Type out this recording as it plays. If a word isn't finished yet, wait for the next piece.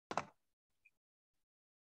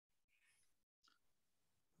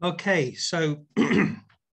Okay, so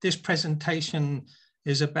this presentation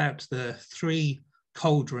is about the three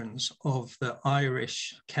cauldrons of the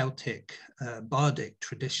Irish Celtic Bardic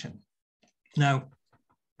tradition. Now,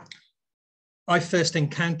 I first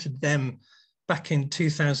encountered them back in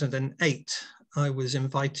 2008. I was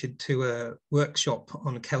invited to a workshop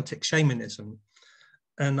on Celtic shamanism,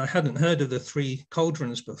 and I hadn't heard of the three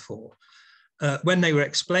cauldrons before. When they were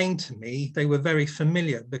explained to me, they were very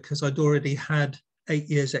familiar because I'd already had 8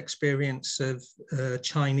 years experience of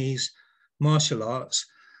Chinese martial arts,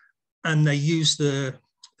 and they use the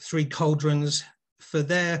three cauldrons for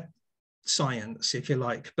their science, if you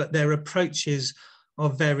like, but their approaches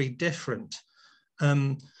are very different.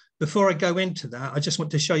 Before I go into that, I just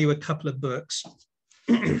want to show you a couple of books.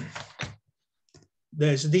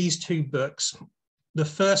 There's these two books. The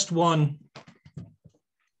first one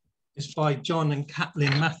is by John and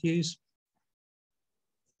Kathleen Matthews.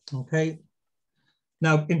 Okay.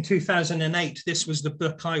 Now, in 2008, this was the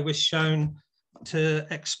book I was shown to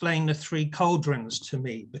explain the three cauldrons to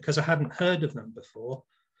me because I hadn't heard of them before.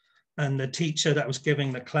 And the teacher that was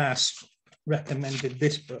giving the class recommended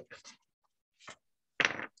this book.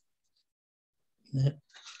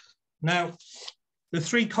 Now, the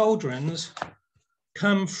three cauldrons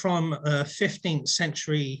come from a 15th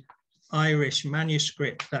century Irish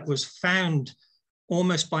manuscript that was found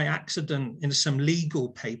almost by accident in some legal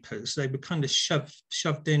papers. They were kind of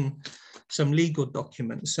shoved in some legal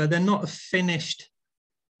documents. So they're not a finished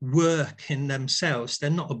work in themselves. They're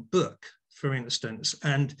not a book, for instance.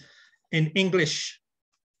 And in English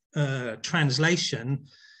translation,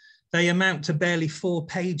 they amount to barely 4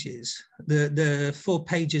 pages, the 4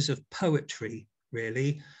 pages of poetry,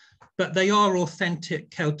 really. But they are authentic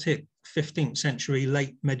Celtic 15th century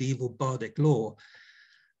late medieval bardic lore.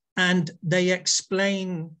 And they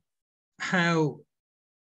explain how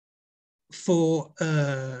for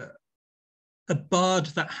a bard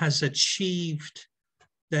that has achieved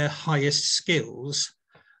their highest skills,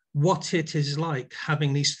 what it is like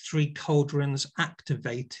having these three cauldrons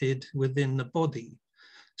activated within the body.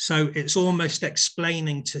 So it's almost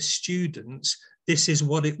explaining to students, this is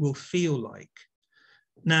what it will feel like.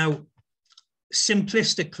 Now,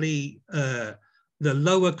 simplistically, the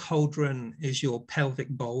lower cauldron is your pelvic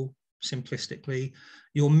bowl, simplistically.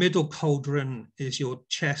 Your middle cauldron is your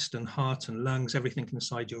chest and heart and lungs, everything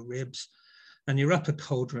inside your ribs. And your upper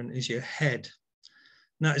cauldron is your head.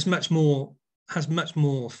 Now, it's has much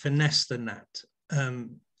more finesse than that.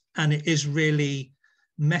 And it is really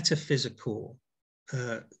metaphysical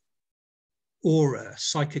aura,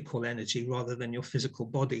 psychical energy, rather than your physical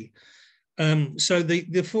body. So the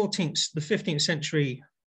 15th century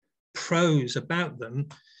prose about them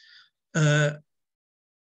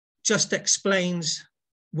just explains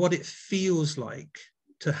what it feels like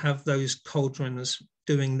to have those cauldrons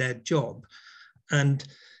doing their job.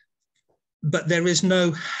 But there is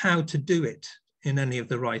no how to do it in any of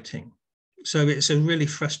the writing. So it's a really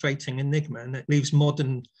frustrating enigma, and it leaves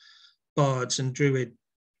modern bards and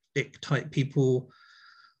druidic type people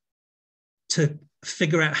to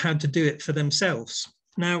figure out how to do it for themselves.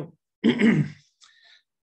 Now,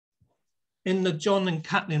 in the John and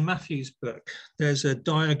Kathleen Matthews book, there's a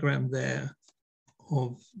diagram there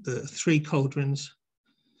of the three cauldrons.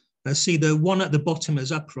 See, the one at the bottom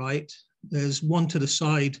is upright. There's one to the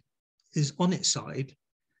side is on its side,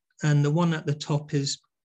 and the one at the top is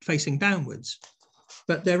facing downwards.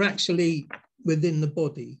 But they're actually within the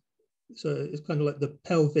body. So it's kind of like the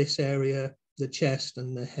pelvis area, the chest,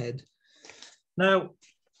 and the head. Now,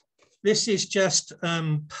 this is just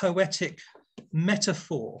poetic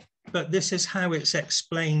metaphor, but this is how it's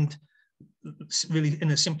explained really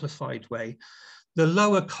in a simplified way. The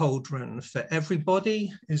lower cauldron for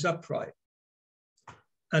everybody is upright,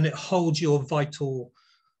 and it holds your vital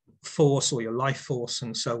force or your life force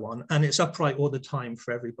and so on, and it's upright all the time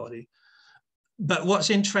for everybody. But what's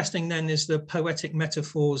interesting then is the poetic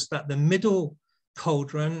metaphors that the middle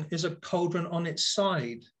cauldron is a cauldron on its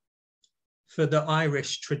side for the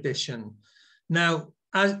Irish tradition. Now,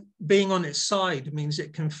 as being on its side means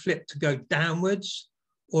it can flip to go downwards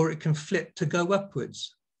or it can flip to go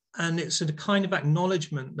upwards. And it's a kind of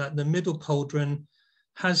acknowledgement that the middle cauldron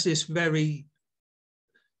has this very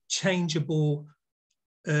changeable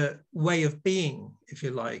way of being, if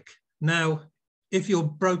you like. Now, if you're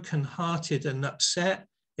broken-hearted and upset,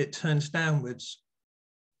 it turns downwards.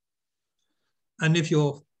 And if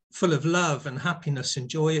you're full of love and happiness and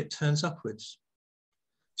joy, it turns upwards.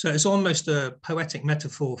 So it's almost a poetic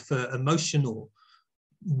metaphor for emotional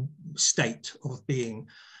state of being.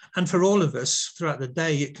 And for all of us throughout the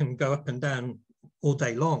day, it can go up and down all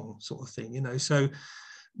day long, sort of thing, you know. So,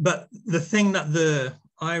 but the thing that the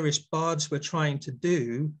Irish bards were trying to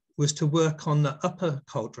do was to work on the upper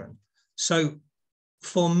cauldron. So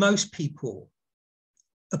for most people,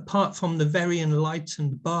 apart from the very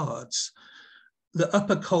enlightened bards, the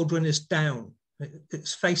upper cauldron is down.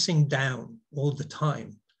 It's facing down all the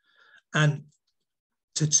time. And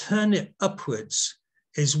to turn it upwards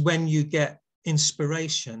is when you get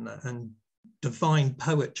inspiration and divine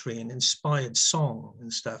poetry and inspired song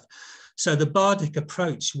and stuff. So the Bardic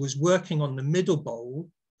approach was working on the middle bowl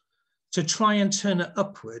to try and turn it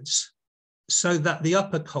upwards so that the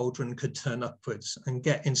upper cauldron could turn upwards and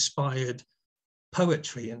get inspired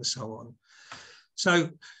poetry and so on. So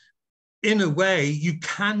in a way, you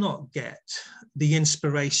cannot get the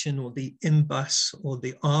inspiration or the imbus or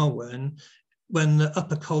the arwen when the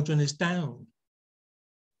upper cauldron is down,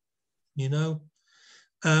 you know?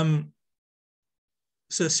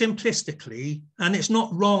 So simplistically, and it's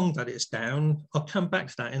not wrong that it's down, I'll come back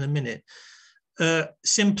to that in a minute.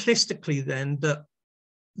 Simplistically then,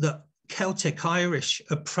 the Celtic Irish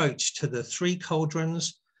approach to the three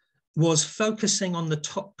cauldrons was focusing on the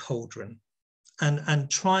top cauldron and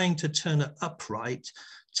trying to turn it upright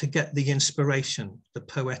to get the inspiration, the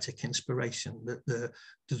poetic inspiration, the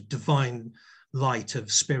divine light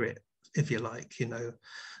of spirit, if you like, you know,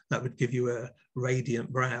 that would give you a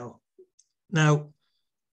radiant brow. Now,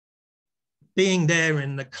 being there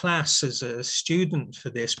in the class as a student for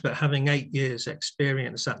this, but having 8 years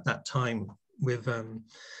experience at that time with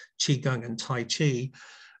Qigong and Tai Chi,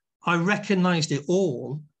 I recognized it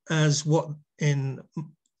all as what in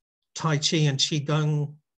Tai Chi and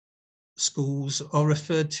Qigong schools are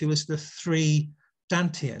referred to as the three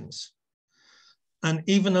dantians. And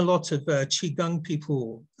even a lot of Qigong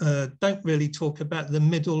people don't really talk about the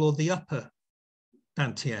middle or the upper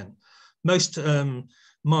dantian. Most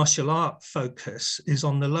martial art focus is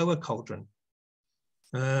on the lower cauldron.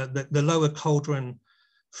 The lower cauldron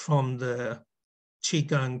from the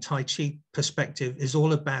Qigong Tai Chi perspective is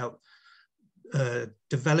all about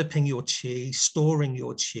developing your qi, storing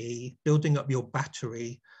your qi, building up your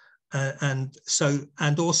battery, and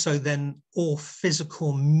also then all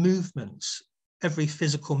physical movements. Every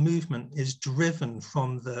physical movement is driven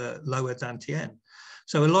from the lower dantian.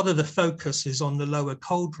 So a lot of the focus is on the lower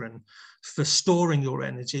cauldron for storing your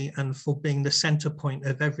energy and for being the center point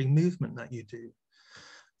of every movement that you do.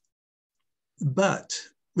 But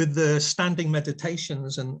with the standing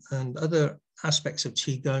meditations and other aspects of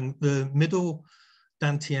Qigong, the middle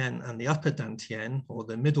dantian and the upper dantian, or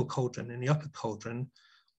the middle cauldron and the upper cauldron,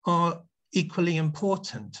 are equally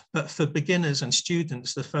important. But for beginners and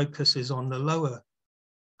students, the focus is on the lower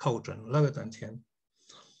cauldron, lower dantian.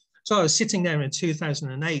 So I was sitting there in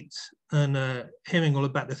 2008 and hearing all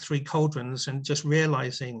about the three cauldrons and just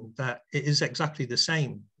realizing that it is exactly the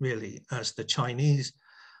same, really, as the Chinese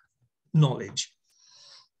knowledge.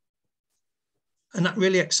 And that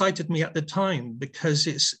really excited me at the time because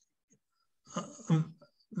I'm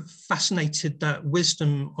fascinated that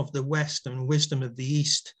wisdom of the West and wisdom of the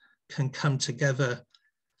East can come together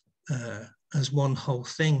as one whole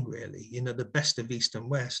thing, really, you know, the best of East and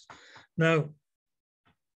West. Now,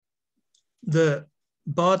 the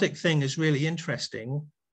Bardic thing is really interesting,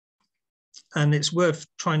 and it's worth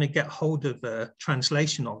trying to get hold of a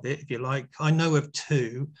translation of it, if you like. I know of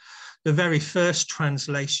two. The very first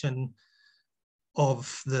translation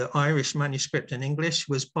of the Irish manuscript in English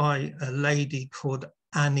was by a lady called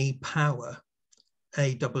Annie Power,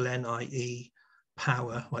 A-N-N-I-E,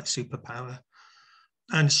 Power, like superpower.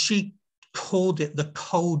 And she called it the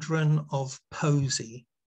Cauldron of Posey.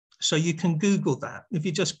 So you can Google that. If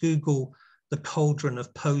you just Google the Cauldron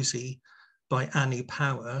of Posey by Annie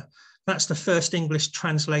Power, that's the first English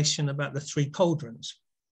translation about the three cauldrons.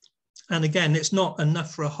 And again, it's not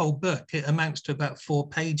enough for a whole book. It amounts to about 4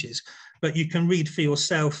 pages, but you can read for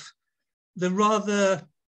yourself the rather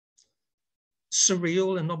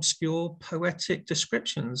surreal and obscure poetic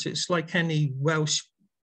descriptions. It's like any Welsh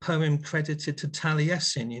poem credited to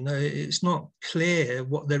Taliesin, you know, it's not clear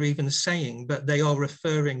what they're even saying, but they are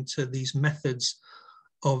referring to these methods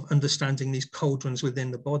of understanding these cauldrons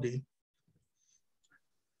within the body.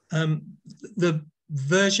 The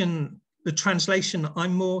translation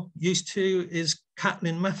I'm more used to is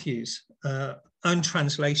Kathleen Matthews' own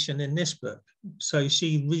translation in this book. So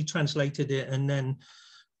she retranslated it and then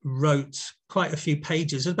wrote quite a few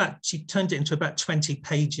pages. She turned it into about 20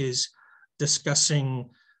 pages discussing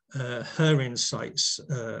her insights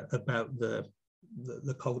about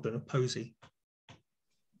the Cauldron of Posey.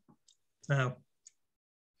 Now,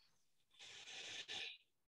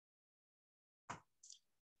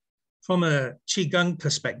 from a Qigong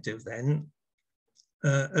perspective then,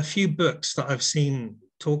 a few books that I've seen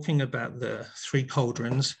talking about the three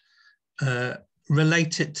cauldrons,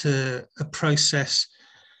 relate it to a process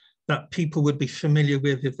that people would be familiar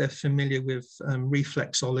with if they're familiar with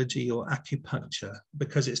reflexology or acupuncture,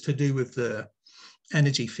 because it's to do with the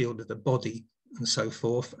energy field of the body and so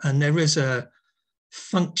forth. And there is a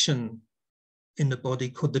function in the body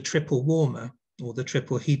called the triple warmer or the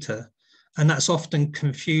triple heater. And that's often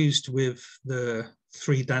confused with the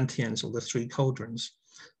three dantians or the three cauldrons.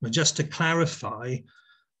 But just to clarify,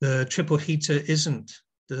 the triple heater isn't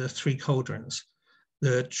the three cauldrons.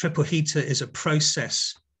 The triple heater is a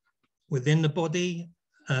process within the body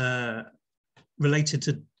related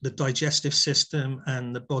to the digestive system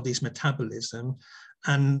and the body's metabolism.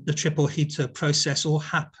 And the triple heater process all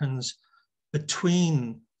happens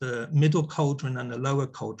between the middle cauldron and the lower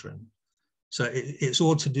cauldron. So it's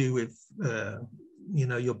all to do with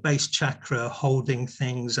your base chakra holding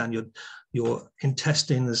things, and your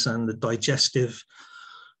intestines and the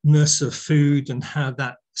digestiveness of food, and how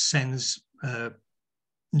that sends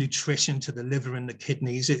nutrition to the liver and the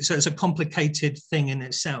kidneys. It's a complicated thing in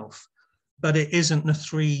itself, but it isn't the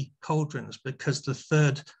three cauldrons, because the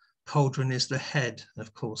third cauldron is the head,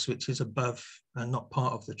 of course, which is above and not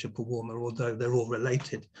part of the triple warmer, although they're all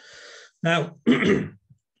related. Now,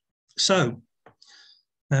 so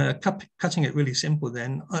cutting it really simple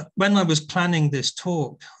then, when I was planning this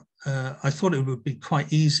talk, I thought it would be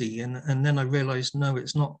quite easy, and then I realized, no,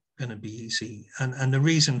 it's not going to be easy. And the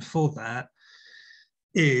reason for that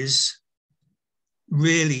is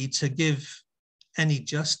really to give any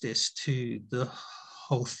justice to the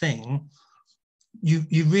whole thing.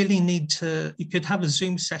 You really need to, you could have a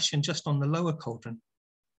Zoom session just on the lower cauldron.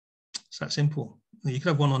 It's that simple. You could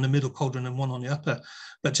have one on the middle cauldron and one on the upper,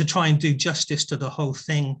 but to try and do justice to the whole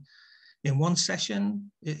thing in one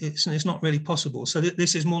session, it's not really possible. So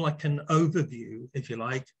this is more like an overview, if you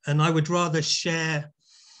like, and I would rather share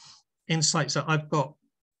insights that I've got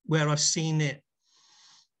where I've seen it,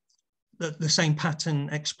 the same pattern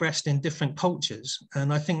expressed in different cultures.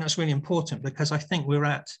 And I think that's really important, because I think we're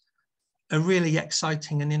at a really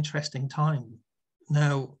exciting and interesting time.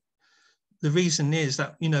 Now, the reason is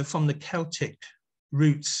that, from the Celtic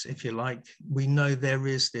roots, if you like, we know there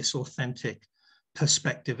is this authentic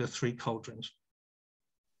perspective of three cauldrons.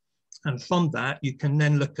 And from that, you can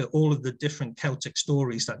then look at all of the different Celtic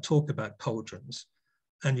stories that talk about cauldrons,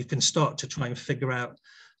 and you can start to try and figure out,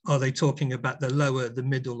 are they talking about the lower, the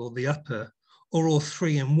middle, or the upper, or all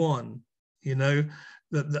three in one?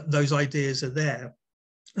 Those ideas are there.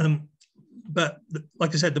 But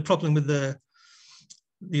like I said, the problem with the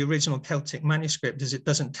original Celtic manuscript is it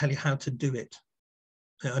doesn't tell you how to do it.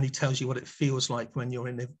 It only tells you what it feels like when you're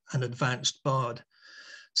in an advanced bard.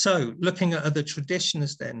 So looking at other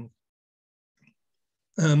traditions then,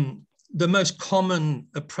 the most common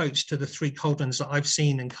approach to the three cauldrons that I've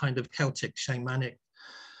seen in kind of Celtic shamanic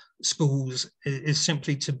schools is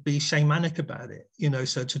simply to be shamanic about it,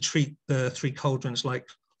 so to treat the three cauldrons like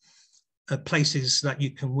places that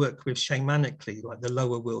you can work with shamanically, like the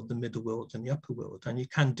lower world, the middle world, and the upper world. And you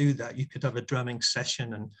can do that. You could have a drumming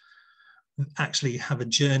session and actually have a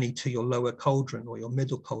journey to your lower cauldron or your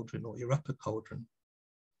middle cauldron or your upper cauldron.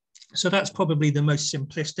 So that's probably the most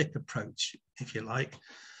simplistic approach, if you like.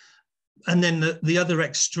 And then the other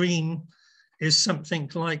extreme is something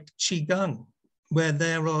like Qigong, where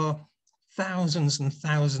there are thousands and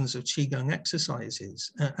thousands of Qigong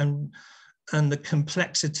exercises, and the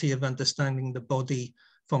complexity of understanding the body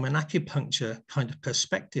from an acupuncture kind of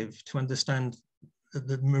perspective to understand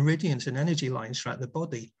the meridians and energy lines throughout the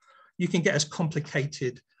body. You can get as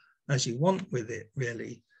complicated as you want with it,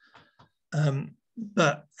 really.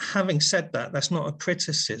 But having said that, that's not a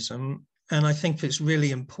criticism. And I think it's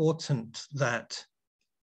really important that,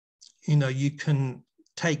 you can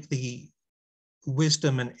take the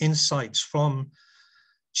wisdom and insights from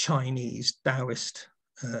Chinese Taoist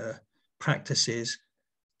practices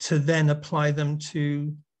to then apply them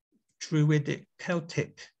to Druidic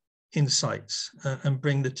Celtic insights and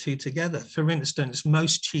bring the two together. For instance,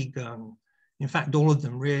 most Qigong, in fact, all of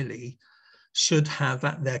them really, should have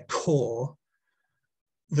at their core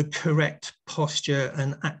the correct posture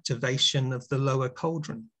and activation of the lower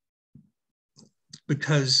cauldron,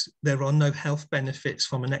 because there are no health benefits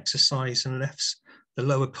from an exercise unless the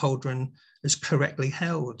lower cauldron is correctly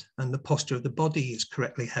held and the posture of the body is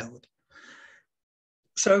correctly held.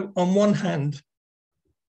 So on one hand,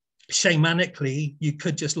 shamanically, you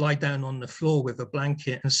could just lie down on the floor with a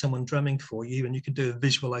blanket and someone drumming for you, and you could do a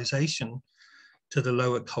visualization to the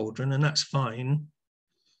lower cauldron, and that's fine.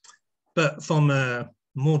 But from a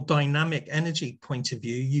more dynamic energy point of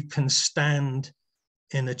view, you can stand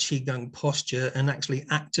in a qigong posture and actually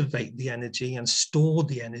activate the energy and store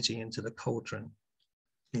the energy into the cauldron,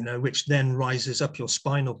 you know, which then rises up your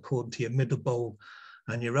spinal cord to your middle bowl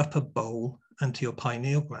and your upper bowl and to your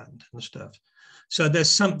pineal gland and stuff. So there's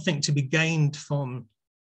something to be gained from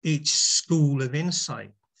each school of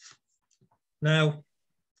insight. Now,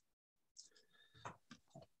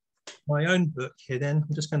 my own book here then,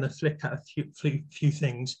 I'm just going to flick out a few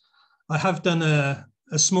things. I have done a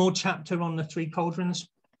small chapter on the Three Cauldrons.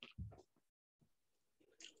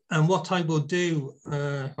 And what I will do,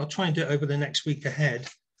 I'll try and do it over the next week ahead,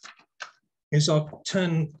 is I'll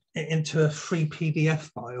turn it into a free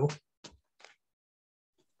PDF file.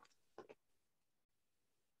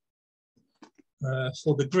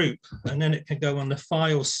 For the group, and then it can go on the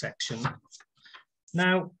files section.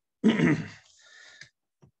 Now, that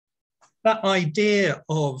idea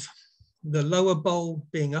of the lower bowl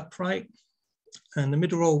being upright and the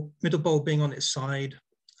middle bowl being on its side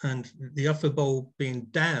and the upper bowl being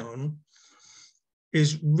down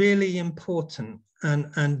is really important.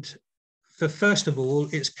 And for first of all,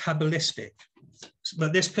 it's Kabbalistic.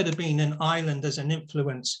 But this could have been an island as an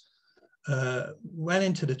influence well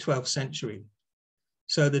into the 12th century.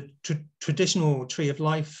 So the traditional tree of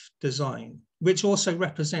life design, which also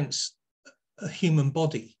represents a human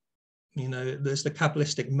body, you know, there's the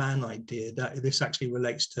Kabbalistic man idea that this actually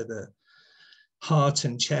relates to the heart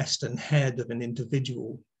and chest and head of an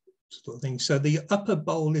individual sort of thing. So the upper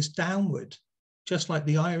bowl is downward, just like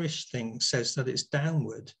the Irish thing says that it's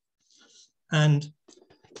downward. And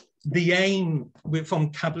the aim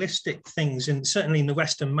from Kabbalistic things, and certainly in the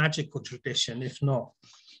Western magical tradition, if not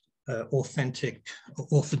authentic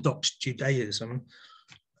Orthodox Judaism,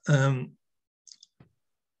 there's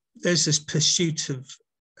this pursuit of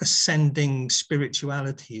ascending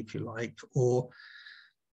spirituality, if you like, or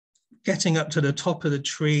getting up to the top of the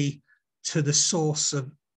tree to the source of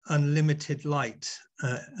unlimited light,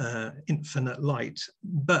 infinite light,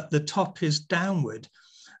 but the top is downward.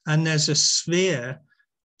 And there's a sphere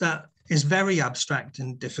that is very abstract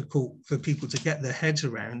and difficult for people to get their heads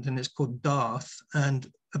around, and it's called Darth. And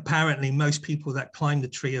apparently most people that climb the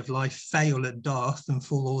tree of life fail at Darth and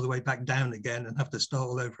fall all the way back down again and have to start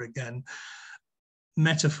all over again.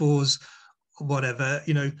 Metaphors, whatever,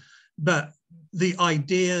 you know, but the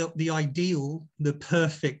ideal, the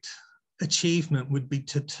perfect achievement would be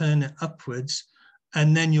to turn it upwards,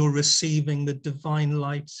 and then you're receiving the divine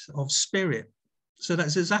light of spirit. So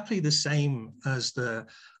that's exactly the same as the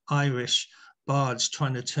Irish bards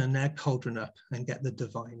trying to turn their cauldron up and get the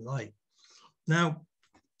divine light. Now,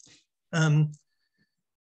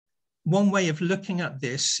 one way of looking at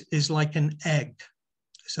this is like an egg.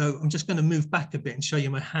 So I'm just going to move back a bit and show you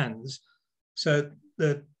my hands. So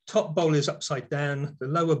the top bowl is upside down, the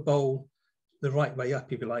lower bowl the right way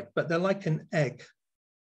up, if you like, but they're like an egg,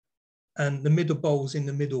 and the middle bowl's in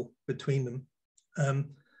the middle between them.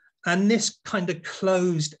 And this kind of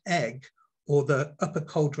closed egg, or the upper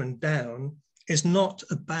cauldron down, is not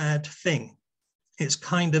a bad thing. It's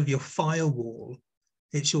kind of your firewall.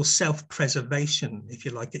 It's your self-preservation, if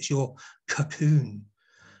you like. It's your cocoon.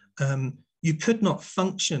 You could not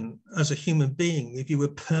function as a human being if you were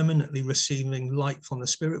permanently receiving light from the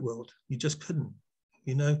spirit world. You just couldn't,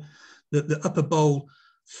 you know. The upper bowl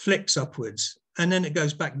flicks upwards, and then it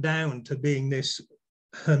goes back down to being this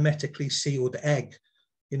hermetically sealed egg,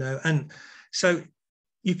 you know. And so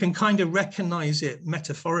you can kind of recognize it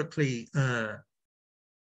metaphorically.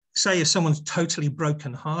 Say if someone's totally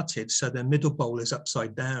broken-hearted, so their middle bowl is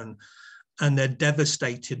upside down and they're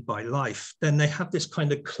devastated by life, then they have this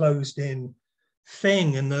kind of closed-in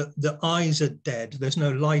thing, and the eyes are dead. There's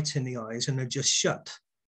no light in the eyes, and they're just shut.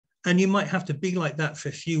 And you might have to be like that for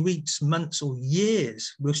a few weeks, months, or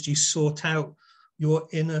years, whilst you sort out your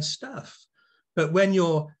inner stuff. But when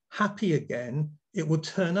you're happy again, it will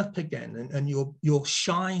turn up again, and you'll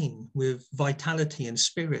shine with vitality and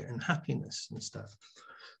spirit and happiness and stuff.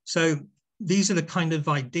 So these are the kind of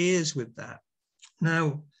ideas with that.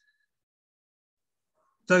 Now,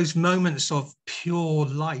 those moments of pure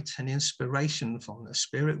light and inspiration from the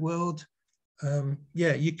spirit world,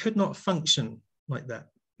 yeah, you could not function like that.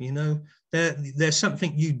 You know, there's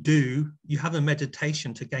something you do, you have a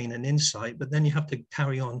meditation to gain an insight, but then you have to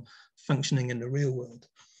carry on functioning in the real world.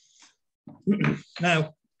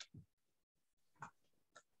 Now,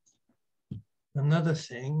 another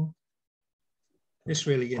thing, this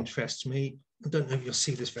really interests me. I don't know if you'll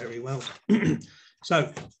see this very well.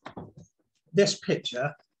 So this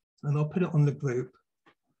picture, and I'll put it on the group.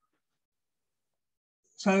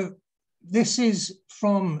 So this is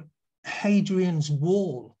from Hadrian's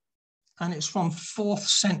Wall, and it's from 4th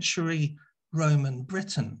century Roman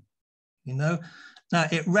Britain, you know, Now,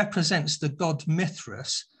 it represents the god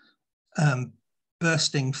Mithras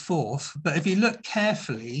bursting forth. But if you look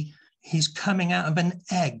carefully, he's coming out of an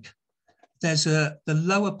egg. There's the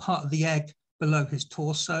lower part of the egg below his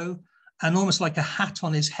torso, and almost like a hat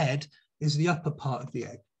on his head is the upper part of the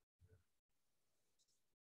egg.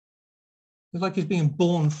 It's like he's being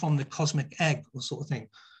born from the cosmic egg, or sort of thing.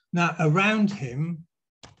 Now, around him,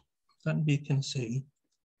 that you can see,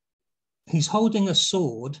 he's holding a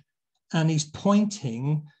sword and he's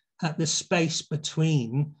pointing at the space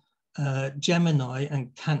between Gemini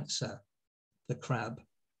and Cancer, the crab.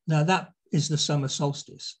 Now, that is the summer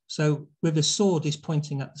solstice. So with his sword, he's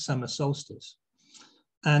pointing at the summer solstice.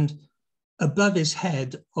 And above his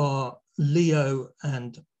head are Leo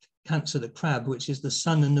and Cancer, the crab, which is the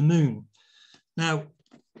sun and the moon. Now,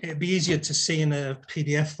 it'd be easier to see in a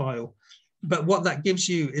PDF file, but what that gives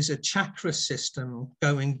you is a chakra system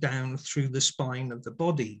going down through the spine of the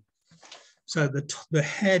body. So the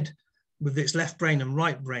head with its left brain and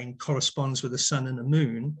right brain corresponds with the sun and the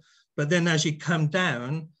moon, but then as you come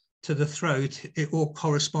down to the throat, it all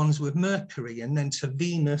corresponds with Mercury, and then to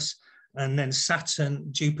Venus, and then Saturn,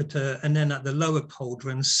 Jupiter, and then at the lower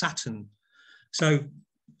cauldron, Saturn. So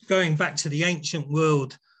going back to the ancient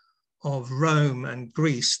world of Rome and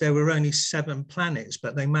Greece, there were only 7 planets,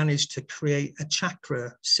 but they managed to create a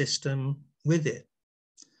chakra system with it.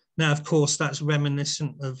 Now, of course, that's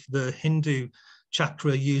reminiscent of the Hindu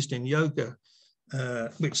chakra used in yoga,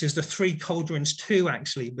 which is the 3 cauldrons too,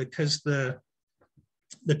 actually, because the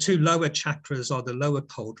 2 lower chakras are the lower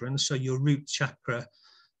cauldrons. So your root chakra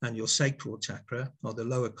and your sacral chakra are the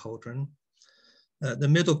lower cauldron. The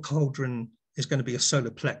middle cauldron is going to be your solar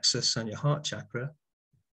plexus and your heart chakra.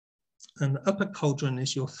 And the upper cauldron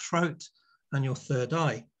is your throat and your third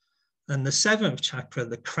eye. And the 7th chakra,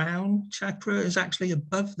 the crown chakra, is actually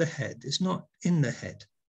above the head. It's not in the head,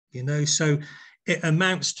 you know. So it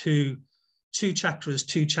amounts to 2 chakras,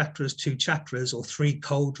 2 chakras, 2 chakras, or 3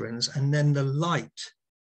 cauldrons, and then the light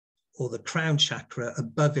or the crown chakra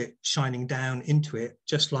above it shining down into it,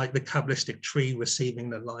 just like the Kabbalistic tree receiving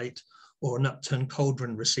the light, or an upturned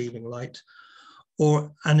cauldron receiving light,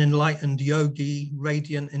 or an enlightened yogi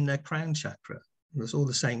radiant in their crown chakra. It's all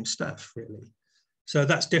the same stuff, really. So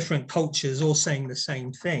that's different cultures all saying the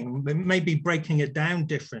same thing, but maybe breaking it down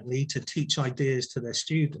differently to teach ideas to their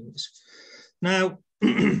students. Now,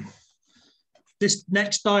 this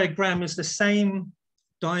next diagram is the same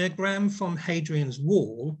diagram from Hadrian's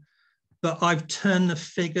Wall, but I've turned the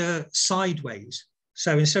figure sideways.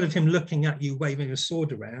 So instead of him looking at you waving a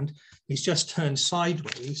sword around, he's just turned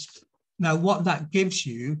sideways. Now, what that gives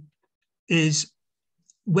you is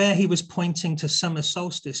where he was pointing to summer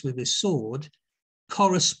solstice with his sword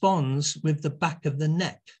corresponds with the back of the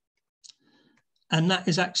neck. And that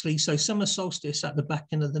is actually, so summer solstice at the back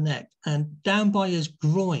end of the neck, and down by his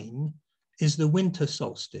groin is the winter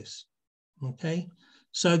solstice, okay?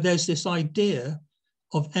 So there's this idea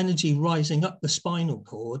of energy rising up the spinal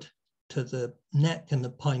cord to the neck and the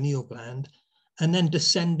pineal gland, and then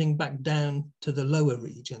descending back down to the lower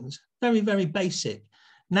regions. Very, very basic.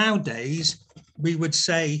 Nowadays, we would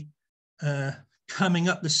say coming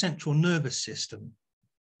up the central nervous system.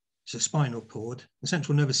 It's a spinal cord. The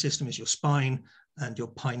central nervous system is your spine and your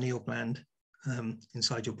pineal gland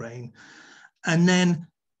inside your brain. And then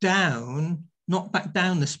down, not back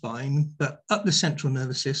down the spine, but up the central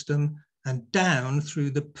nervous system and down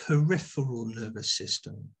through the peripheral nervous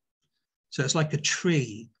system. So it's like a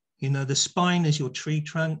tree. You know, the spine is your tree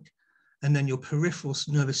trunk, and then your peripheral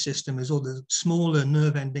nervous system is all the smaller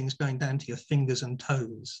nerve endings going down to your fingers and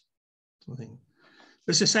toes. Sort of thing.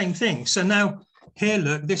 But it's the same thing. So now here,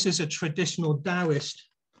 look, this is a traditional Taoist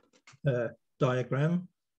diagram.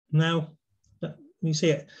 Now, you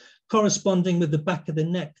see it corresponding with the back of the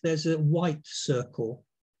neck, there's a white circle.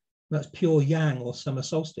 That's pure yang or summer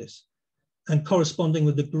solstice. And corresponding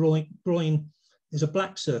with the groin is a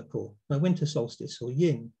black circle, a winter solstice or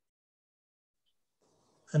yin.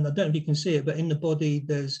 And I don't know if you can see it, but in the body,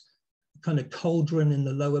 there's a kind of cauldron in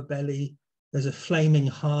the lower belly. There's a flaming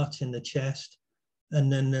heart in the chest. And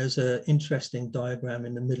then there's an interesting diagram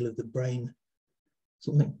in the middle of the brain.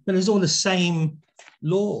 Something. But it's all the same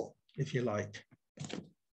law, if you like.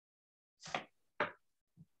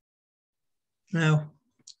 Now,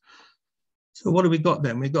 so what have we got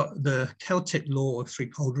then? We've got the Celtic law of 3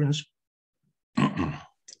 cauldrons.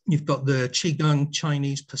 You've got the Qigong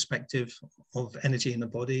Chinese perspective of energy in the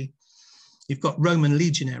body. You've got Roman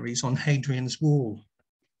legionaries on Hadrian's Wall,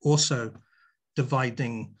 also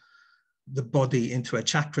dividing the body into a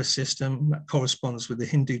chakra system that corresponds with the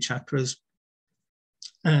Hindu chakras.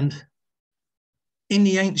 And in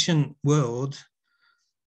the ancient world,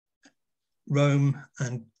 Rome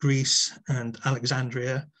and Greece and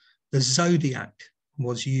Alexandria, the zodiac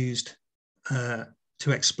was used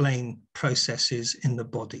to explain processes in the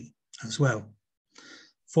body as well.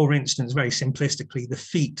 For instance, very simplistically, the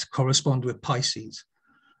feet correspond with Pisces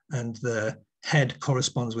and the head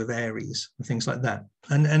corresponds with Aries and things like that.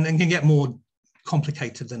 And can get more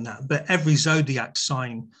complicated than that, but every zodiac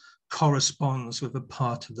sign corresponds with a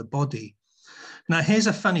part of the body. Now, here's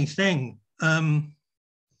a funny thing.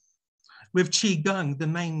 With Qigong, the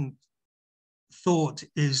main thought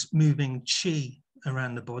is moving Qi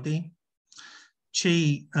around the body.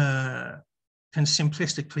 Qi can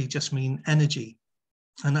simplistically just mean energy,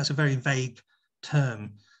 and that's a very vague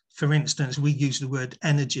term. For instance, we use the word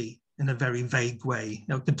energy in a very vague way.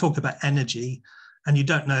 Now, we can talk about energy, and you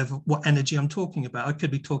don't know what energy I'm talking about. I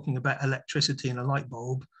could be talking about electricity in a light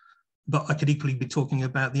bulb, but I could equally be talking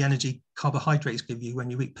about the energy carbohydrates give you when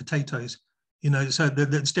you eat potatoes. You know, so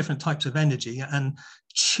there's different types of energy, and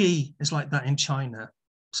Qi is like that in China.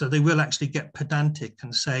 So they will actually get pedantic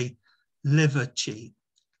and say liver Qi,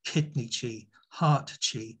 kidney Qi, heart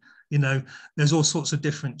Qi. You know, there's all sorts of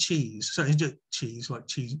different Qis. So it's just cheese, like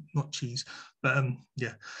cheese, not cheese, but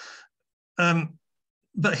yeah.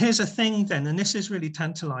 But here's a thing then, and this is really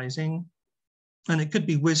tantalizing, and it could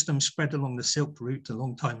be wisdom spread along the Silk Route a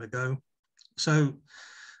long time ago. So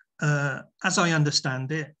as I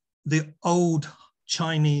understand it, the old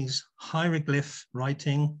Chinese hieroglyph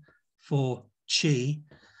writing for Qi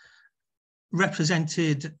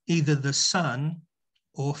represented either the sun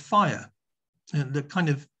or fire. And the kind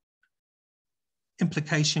of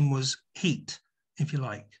implication was heat, if you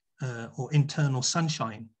like, or internal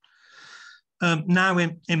sunshine. Now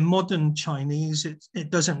in modern Chinese,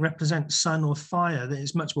 it doesn't represent sun or fire.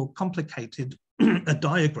 It's much more complicated. A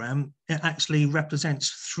diagram, it actually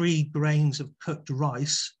represents 3 grains of cooked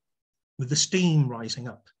rice with the steam rising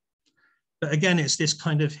up. But again, it's this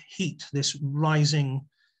kind of heat, this rising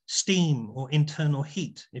steam or internal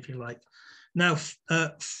heat, if you like. Now,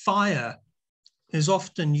 fire is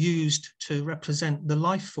often used to represent the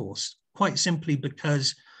life force, quite simply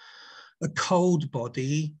because a cold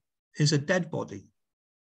body is a dead body.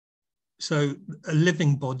 So a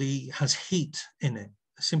living body has heat in it,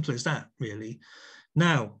 as simple as that, really.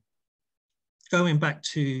 Now, going back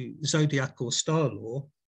to zodiac or star law,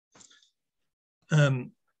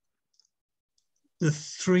 the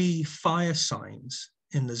 3 fire signs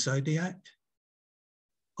in the zodiac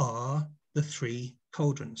are the 3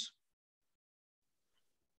 cauldrons.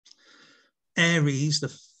 Aries,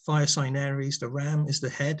 the fire sign Aries, the ram, is the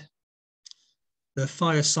head. The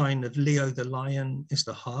fire sign of Leo, the lion, is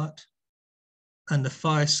the heart. And the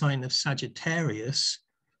fire sign of Sagittarius,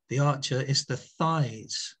 the archer, is the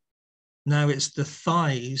thighs. Now it's the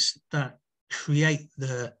thighs that create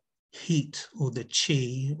the heat or the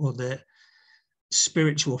chi or the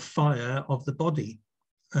spiritual fire of the body.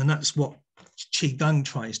 And that's what Qigong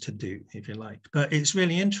tries to do, if you like. But it's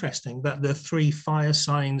really interesting that the 3 fire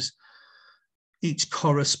signs each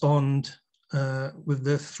correspond with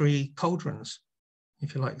the 3 cauldrons,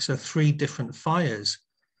 if you like. So 3 different fires.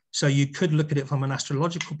 So you could look at it from an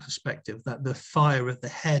astrological perspective, that the fire of the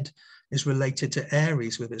head is related to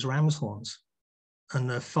Aries with its ram's horns. And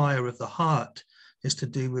the fire of the heart is to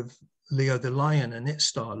do with Leo the lion and its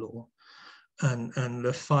star law. And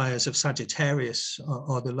the fires of Sagittarius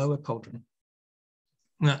are the lower cauldron.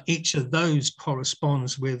 Now, each of those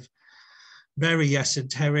corresponds with very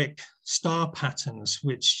esoteric star patterns,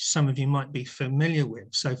 which some of you might be familiar with.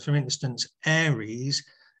 So, for instance, Aries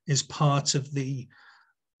is part of the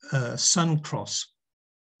sun cross.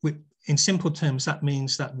 In simple terms, that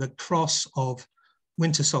means that the cross of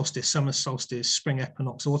winter solstice, summer solstice, spring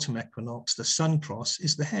equinox, autumn equinox, the sun cross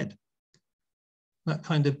is the head. That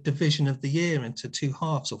kind of division of the year into 2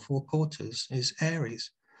 halves or 4 quarters is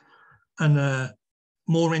Aries. And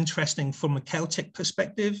more interesting from a Celtic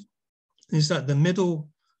perspective is that the middle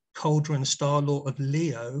cauldron star law of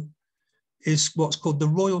Leo is what's called the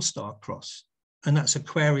royal star cross. And that's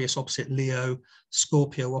Aquarius opposite Leo,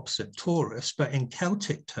 Scorpio opposite Taurus. But in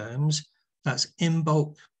Celtic terms, that's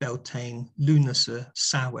Imbolc, Beltane, Lunacy,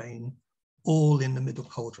 Samhain, all in the middle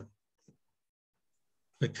cauldron,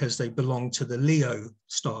 because they belong to the Leo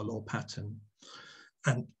star law pattern.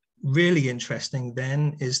 And really interesting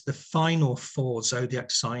then is the final 4 zodiac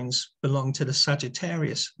signs belong to the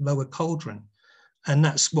Sagittarius lower cauldron. And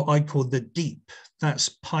that's what I call the deep. That's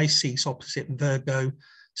Pisces opposite Virgo,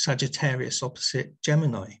 Sagittarius opposite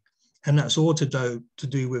Gemini. And that's all to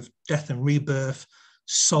do with death and rebirth,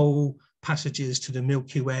 soul passages to the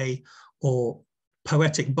Milky Way, or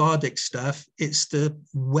poetic bardic stuff. It's the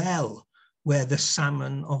well where the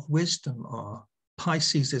salmon of wisdom are,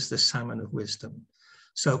 Pisces is the salmon of wisdom.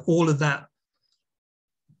 So all of that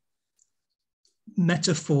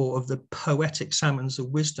metaphor of the poetic salmons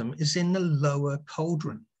of wisdom is in the lower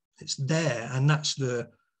cauldron. It's there, and that's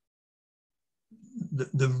the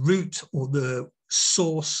root or the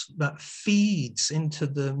source that feeds into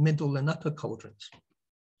the middle and upper cauldrons.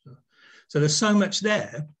 So there's so much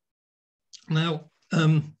there. Now,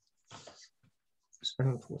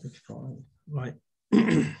 7:45, right.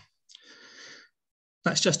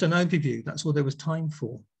 That's just an overview. That's all there was time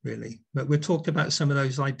for, really. But we'll talk about some of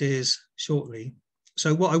those ideas shortly.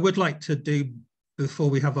 So what I would like to do before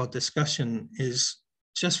we have our discussion is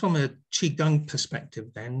just from a Qigong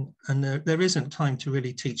perspective then, and there isn't time to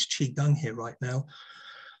really teach Qigong here right now,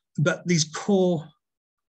 but this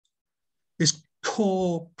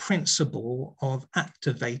core principle of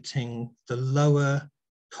activating the lower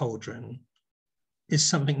cauldron is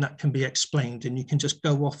something that can be explained, and you can just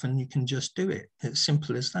go off and you can just do it. It's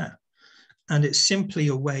simple as that. And it's simply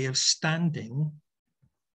a way of standing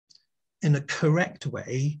in a correct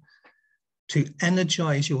way to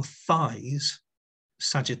energize your thighs.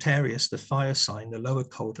 Sagittarius, the fire sign, the lower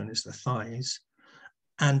cauldron is the thighs.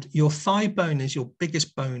 And your thigh bone is your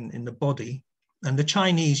biggest bone in the body. And the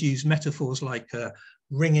Chinese use metaphors like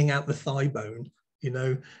wringing out the thigh bone. You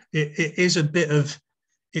know, it is a bit of,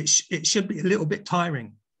 it should be a little bit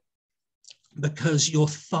tiring, because your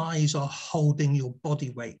thighs are holding your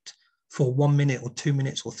body weight for 1 minute or 2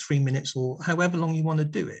 minutes or 3 minutes or however long you want to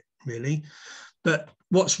do it, really. But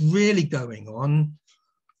what's really going on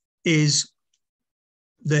is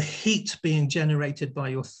the heat being generated by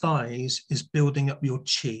your thighs is building up your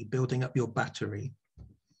chi, building up your battery.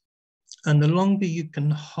 And the longer you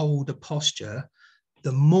can hold a posture,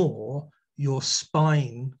 the more your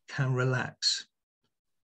spine can relax.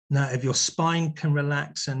 Now, if your spine can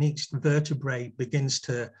relax and each vertebrae begins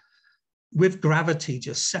to, with gravity,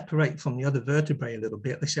 just separate from the other vertebrae a little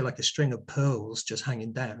bit, they say like a string of pearls just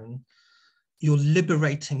hanging down, you're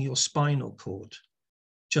liberating your spinal cord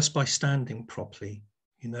just by standing properly,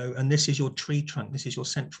 you know, and this is your tree trunk, this is your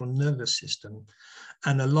central nervous system.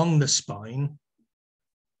 And along the spine,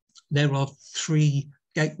 there are 3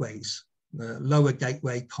 gateways. The lower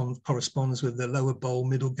gateway corresponds with the lower bowl,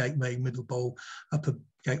 middle gateway, middle bowl, upper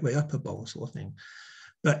gateway, upper bowl sort of thing.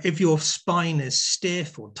 But if your spine is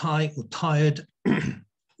stiff or tight or tired,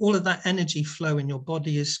 all of that energy flow in your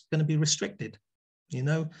body is going to be restricted, you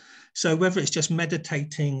know? So whether it's just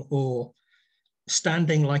meditating or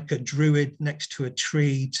standing like a druid next to a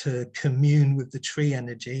tree to commune with the tree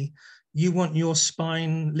energy, you want your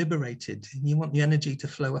spine liberated. You want the energy to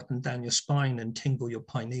flow up and down your spine and tingle your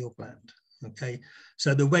pineal gland, okay?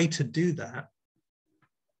 So the way to do that,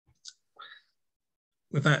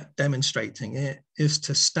 without demonstrating it, is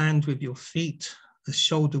to stand with your feet a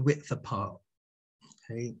shoulder width apart,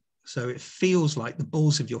 okay? So it feels like the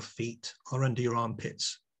balls of your feet are under your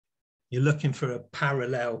armpits. You're looking for a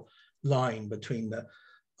parallel line between the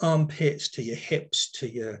armpits to your hips, to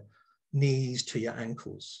your knees, to your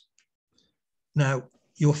ankles. Now,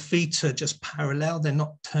 your feet are just parallel. They're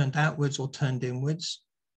not turned outwards or turned inwards.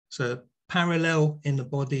 So parallel in the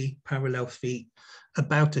body, parallel feet,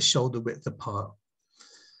 about a shoulder width apart.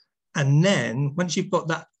 And then once you've got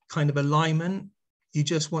that kind of alignment, you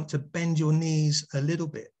just want to bend your knees a little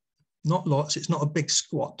bit, not lots. It's not a big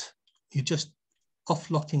squat. You're just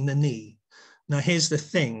off-locking the knee. Now, here's the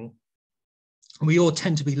thing. We all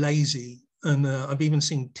tend to be lazy. And I've even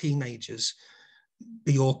seen teenagers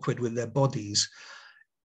be awkward with their bodies.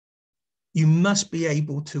 You must be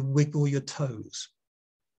able to wiggle your toes.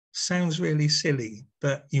 Sounds really silly,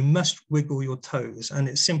 but you must wiggle your toes. And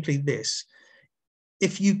it's simply this.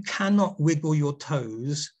 If you cannot wiggle your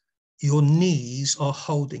toes, your knees are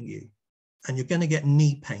holding you, and you're going to get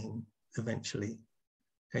knee pain eventually.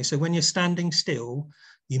 Okay, so when you're standing still,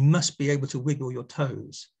 you must be able to wiggle your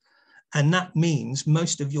toes. And that means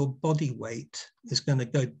most of your body weight is going to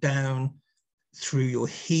go down through your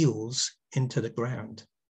heels into the ground.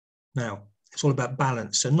 Now, it's all about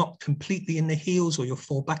balance. So not completely in the heels or you'll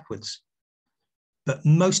fall backwards, but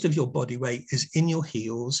most of your body weight is in your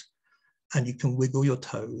heels and you can wiggle your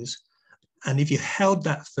toes. And if you held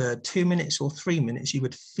that for 2 minutes or 3 minutes, you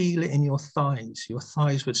would feel it in your thighs. Your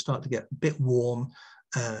thighs would start to get a bit warm,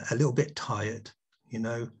 a little bit tired, you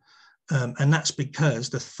know. And that's because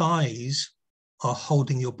the thighs are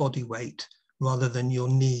holding your body weight rather than your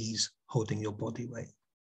knees holding your body weight.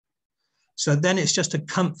 So then it's just a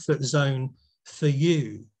comfort zone for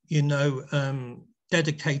you. You know,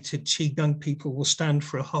 dedicated Qigong people will stand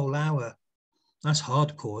for a whole hour. That's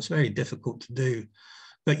hardcore. It's very difficult to do.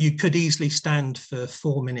 But you could easily stand for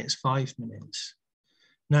 4 minutes, 5 minutes.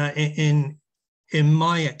 Now, in in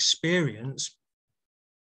my experience,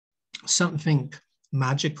 something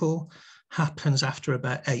magical happens after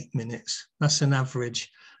about 8 minutes. That's an average.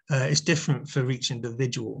 It's different for each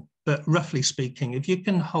individual, but roughly speaking, if you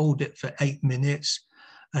can hold it for 8 minutes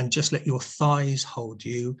and just let your thighs hold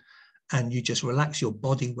you, and you just relax your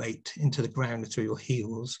body weight into the ground through your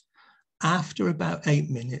heels, after about 8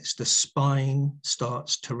 minutes, the spine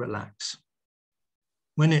starts to relax.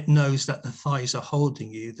 When it knows that the thighs are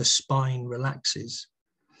holding you, the spine relaxes.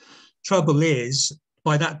 Trouble is,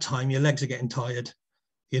 by that time, your legs are getting tired,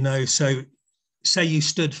 you know, so say you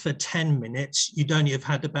stood for 10 minutes, you'd only have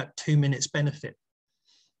had about 2 minutes benefit,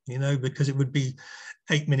 you know, because it would be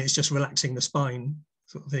 8 minutes just relaxing the spine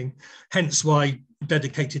sort of thing. Hence why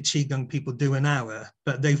dedicated Qigong people do an hour,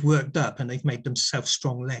 but they've worked up and they've made themselves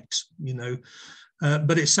strong legs, you know,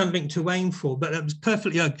 but it's something to aim for. But it was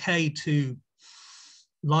perfectly okay to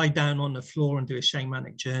lie down on the floor and do a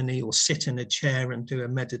shamanic journey, or sit in a chair and do a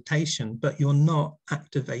meditation, but you're not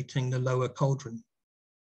activating the lower cauldron.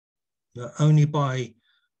 Only by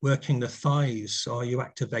working the thighs are you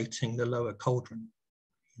activating the lower cauldron,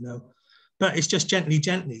 you know. But it's just gently,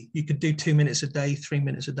 gently. You could do 2 minutes a day, 3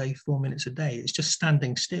 minutes a day, 4 minutes a day. It's just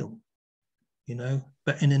standing still, you know,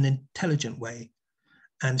 but in an intelligent way.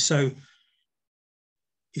 And so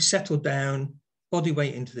you settle down, body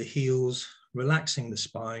weight into the heels, relaxing the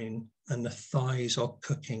spine, and the thighs are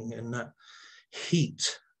cooking, and that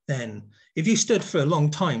heat then, if you stood for a long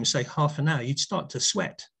time, say half an hour, you'd start to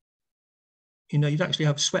sweat. You know, you'd actually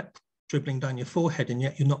have sweat dribbling down your forehead, and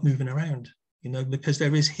yet you're not moving around, you know, because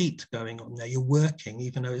there is heat going on there. You're working,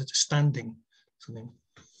 even though it's standing. Something.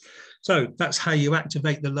 So that's how you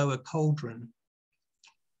activate the lower cauldron.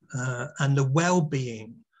 And the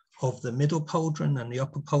well-being of the middle cauldron and the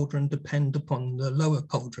upper cauldron depend upon the lower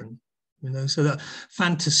cauldron. You know, so that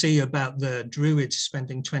fantasy about the druids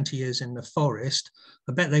spending 20 years in the forest,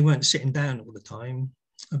 I bet they weren't sitting down all the time.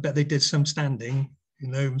 I bet they did some standing, you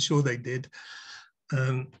know, I'm sure they did.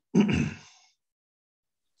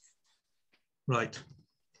 Right,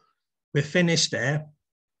 we're finished there,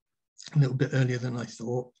 a little bit earlier than I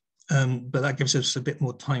thought, but that gives us a bit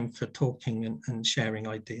more time for talking and sharing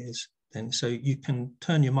ideas then. So you can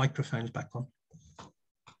turn your microphones back on.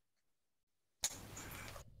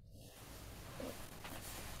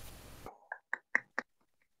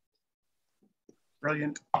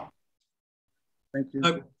 Brilliant. Thank you.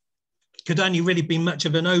 So, could only really be much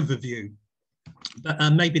of an overview,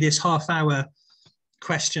 but maybe this half-hour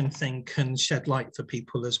question thing can shed light for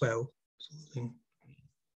people as well.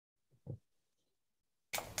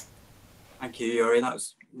 Thank you, Yuri. That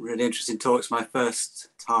was really interesting talk. It's my first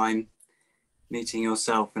time meeting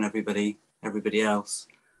yourself and everybody else.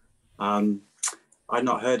 I'd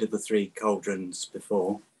not heard of the Three Cauldrons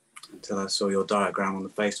before until I saw your diagram on the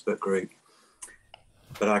Facebook group.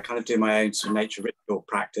 But I kind of do my own sort of nature ritual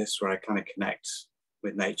practice where I kind of connect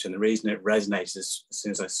with nature. And the reason it resonated as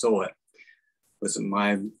soon as I saw it was in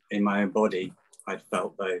my own body, I'd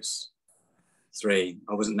felt those three.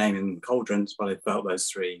 I wasn't naming them cauldrons, but I felt those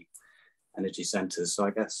three energy centers. So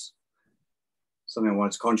I guess something I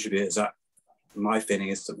wanted to contribute is that my feeling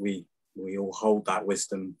is that we all hold that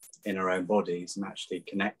wisdom in our own bodies, and actually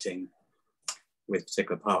connecting with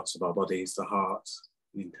particular parts of our bodies, the heart,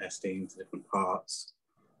 the intestines, the different parts.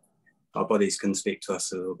 Our bodies can speak to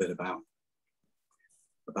us a little bit about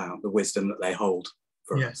the wisdom that they hold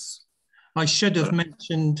for us. I should have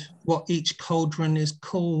mentioned what each cauldron is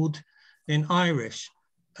called in Irish.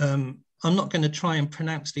 I'm not going to try and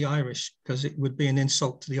pronounce the Irish because it would be an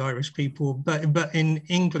insult to the Irish people, but in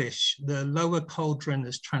English, the lower cauldron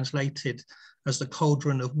is translated as the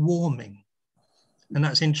cauldron of warming. And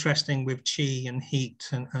that's interesting with chi and heat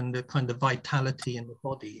and the kind of vitality in the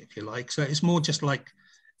body, if you like. So it's more just like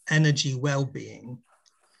energy well-being.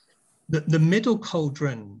 The middle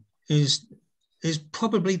cauldron is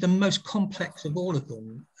probably the most complex of all of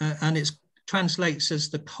them, and it translates as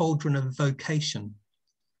the cauldron of vocation.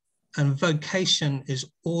 And vocation is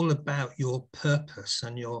all about your purpose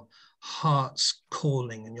and your heart's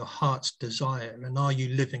calling and your heart's desire. And are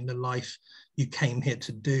you living the life you came here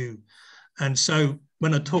to do? And so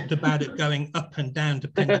when I talked about it going up and down,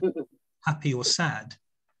 depending on happy or sad,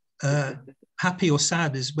 happy or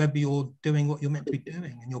sad is whether you're doing what you're meant to be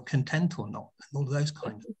doing and you're content or not, and all of those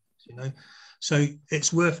kinds of things, you know. So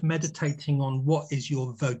it's worth meditating on what is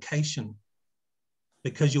your vocation,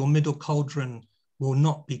 because your middle cauldron will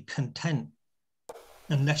not be content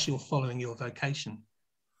unless you're following your vocation.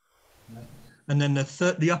 And then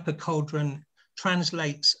the upper cauldron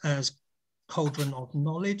translates as cauldron of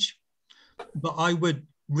knowledge, but I would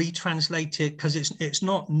retranslate it because it's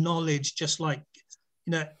not knowledge, just like,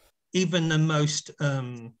 you know, even the most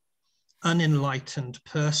unenlightened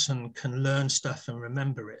person can learn stuff and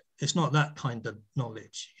remember it. It's not that kind of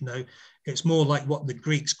knowledge, you know. It's more like what the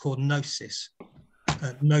Greeks called gnosis.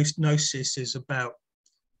 Gnosis is about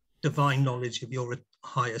divine knowledge of your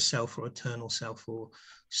higher self or eternal self or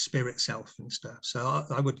spirit self and stuff. So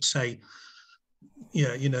I would say,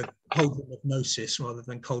 yeah, you know, cauldron of gnosis rather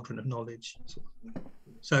than cauldron of knowledge.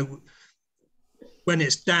 So when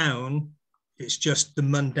it's down, it's just the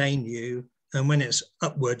mundane you, and when it's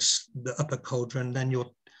upwards, the upper cauldron, then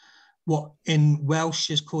you're what in Welsh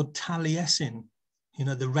is called taliesin, you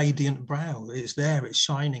know, the radiant brow. It's there, it's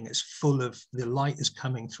shining, it's full of, the light is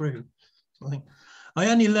coming through. So I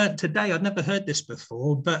only learned today, I'd never heard this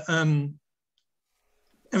before, but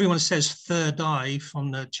everyone says third eye from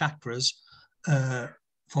the chakras,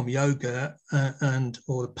 from yoga,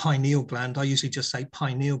 or the pineal gland. I usually just say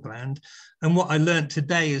pineal gland. And what I learned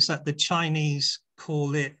today is that the Chinese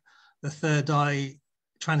call it the third eye.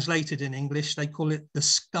 Translated in English, they call it the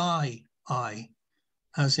sky eye,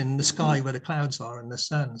 as in the sky where the clouds are and the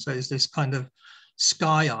sun. So it's this kind of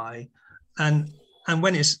sky eye. And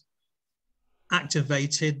when it's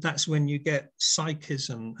activated, that's when you get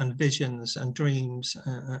psychism and visions and dreams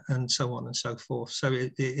and so on and so forth. So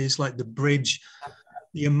it is like the bridge,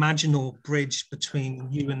 the imaginal bridge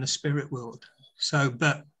between you and the spirit world. So,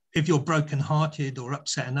 but if you're brokenhearted or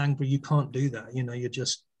upset and angry, you can't do that. You know, you're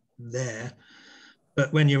just there.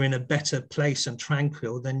 But when you're in a better place and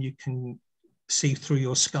tranquil, then you can see through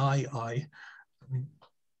your sky eye.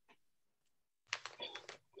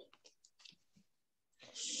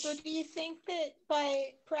 So do you think that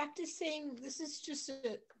by practicing, this is just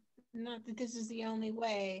not that this is the only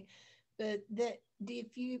way, but that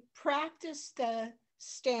if you practice the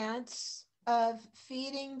stance of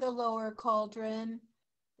feeding the lower cauldron,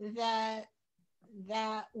 that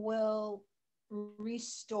will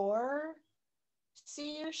restore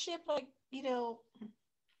seership? Like, you know,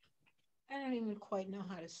 I don't even quite know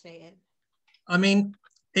how to say it. I mean,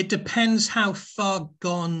 it depends how far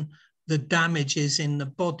gone the damage is in the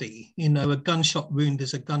body. You know, a gunshot wound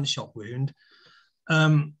is a gunshot wound.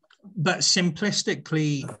 But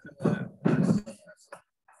simplistically,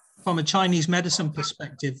 from a Chinese medicine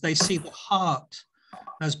perspective, they see the heart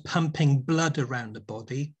as pumping blood around the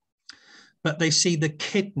body, but they see the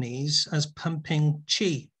kidneys as pumping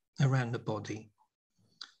qi around the body.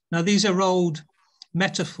 Now, these are old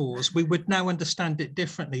metaphors. We would now understand it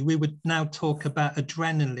differently. We would now talk about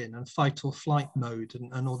adrenaline and fight or flight mode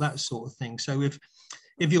and all that sort of thing. So if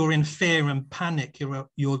you're in fear and panic,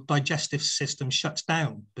 your digestive system shuts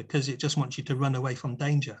down because it just wants you to run away from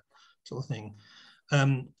danger, sort of thing.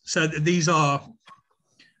 So these are,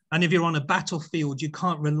 and if you're on a battlefield, you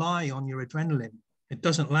can't rely on your adrenaline. It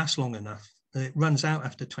doesn't last long enough. It runs out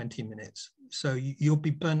after 20 minutes. So you'll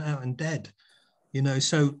be burnt out and dead. You know,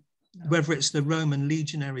 so whether it's the Roman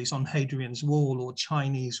legionaries on Hadrian's Wall or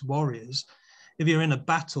Chinese warriors, if you're in a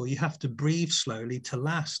battle, you have to breathe slowly to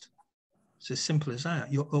last. It's as simple as that,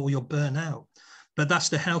 or you'll burn out. But that's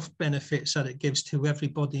the health benefits that it gives to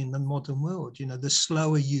everybody in the modern world. You know, the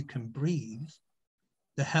slower you can breathe,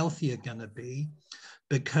 the healthier you're going to be,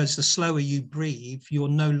 because the slower you breathe, you're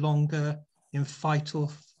no longer in fight or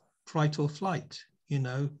flight, you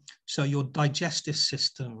know, so your digestive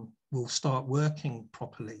system will start working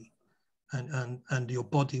properly, and your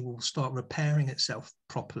body will start repairing itself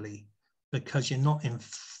properly because you're not in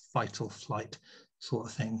fight or flight sort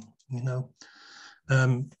of thing, you know.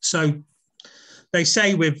 So they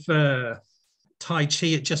say with Tai Chi,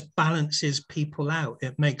 it just balances people out.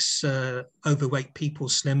 It makes overweight people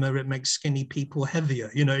slimmer. It makes skinny people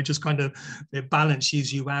heavier. You know, it just kind of, it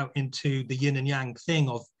balances you out into the yin and yang thing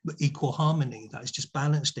of equal harmony that is just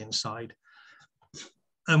balanced inside.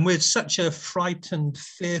 And with such a frightened,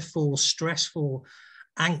 fearful, stressful,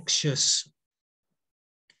 anxious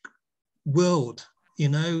world, you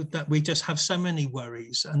know, that we just have so many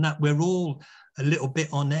worries and that we're all a little bit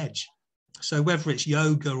on edge. So whether it's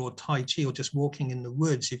yoga or Tai Chi or just walking in the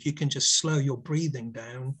woods, if you can just slow your breathing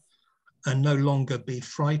down and no longer be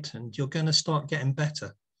frightened, you're going to start getting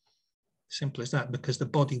better. Simple as that, because the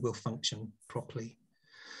body will function properly.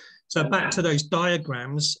 So back to those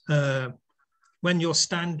diagrams, when you're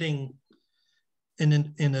standing in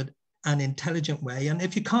an intelligent way, and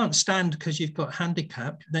if you can't stand because you've got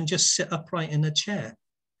handicap, then just sit upright in a chair.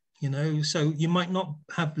 You know, so you might not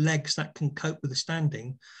have legs that can cope with the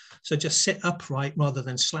standing. So just sit upright rather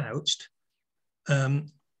than slouched.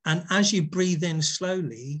 And as you breathe in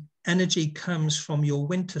slowly, energy comes from your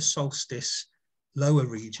winter solstice lower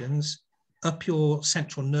regions up your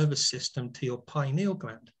central nervous system to your pineal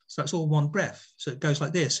gland. So that's all one breath. So it goes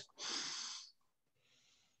like this.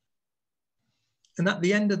 And at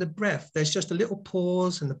the end of the breath, there's just a little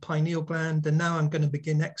pause in the pineal gland. And now I'm going to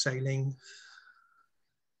begin exhaling.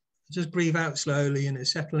 Just breathe out slowly and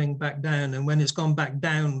it's settling back down. And when it's gone back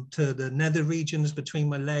down to the nether regions between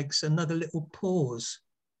my legs, another little pause.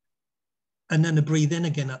 And then to breathe in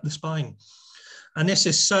again up the spine. And this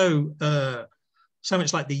is so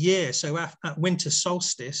much like the year. So at winter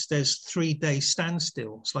solstice, there's 3-day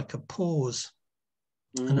standstill. It's like a pause.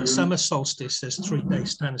 And at summer solstice, there's 3-day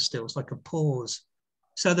standstill. It's like a pause.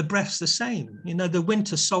 So the breath's the same. You know, the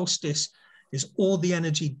winter solstice is all the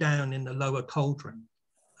energy down in the lower cauldron.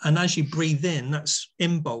 And as you breathe in, that's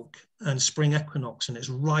Imbolc and spring equinox, and it's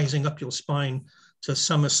rising up your spine to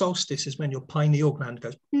summer solstice is when your pineal gland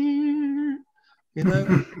goes, you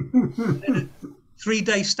know,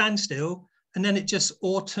 3-day standstill, and then it just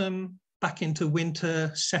autumn back into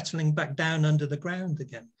winter, settling back down under the ground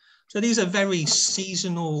again. So these are very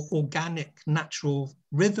seasonal, organic, natural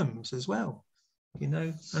rhythms as well, you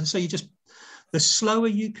know. And so the slower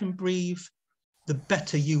you can breathe, the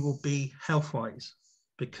better you will be health-wise,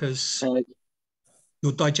 because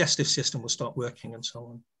your digestive system will start working and so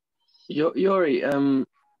on. Yori,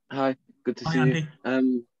 hi, good to see Andy.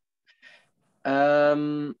 you.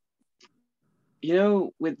 You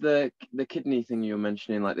know, with the kidney thing you were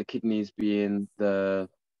mentioning, like the kidneys being the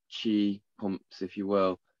chi pumps, if you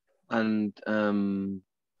will, and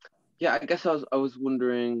yeah, I guess I was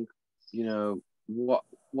wondering, you know,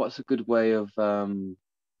 what's a good way of you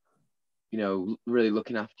know, really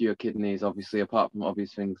looking after your kidneys, obviously, apart from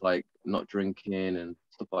obvious things like not drinking and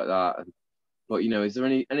stuff like that. But you know, is there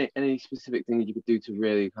any specific thing that you could do to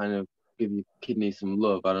really kind of give your kidneys some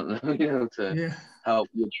love? I don't know, you know, to help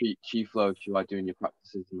your chi flow if you are doing your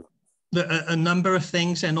practices. A number of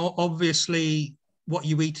things, and obviously what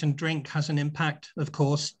you eat and drink has an impact, of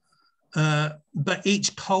course. But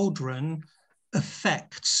each cauldron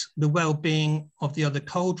affects the well-being of the other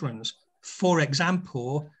cauldrons. For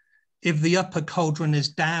example, if the upper cauldron is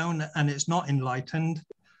down and it's not enlightened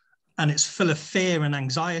and it's full of fear and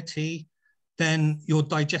anxiety, then your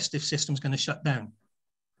digestive system is going to shut down.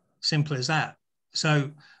 Simple as that. So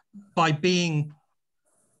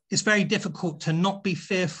it's very difficult to not be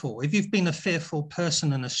fearful. If you've been a fearful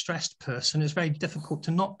person and a stressed person, it's very difficult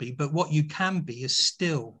to not be. But what you can be is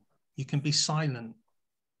still. You can be silent,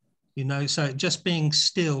 you know, so just being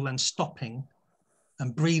still and stopping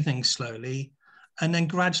and breathing slowly, and then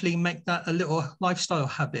gradually make that a little lifestyle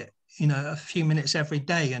habit, you know, a few minutes every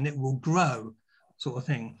day, and it will grow, sort of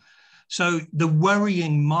thing. So the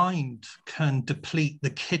worrying mind can deplete the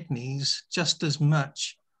kidneys just as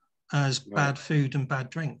much as bad food and bad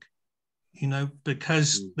drink, you know,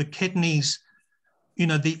 because the kidneys, you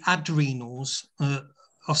know, the adrenals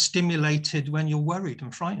are stimulated when you're worried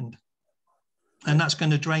and frightened. And that's going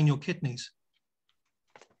to drain your kidneys.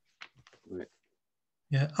 Right.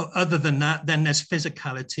 Yeah. Other than that, then there's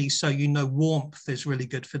physicality. So, you know, warmth is really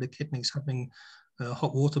good for the kidneys, having a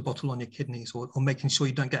hot water bottle on your kidneys, or making sure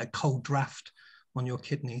you don't get a cold draft on your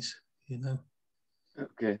kidneys, you know.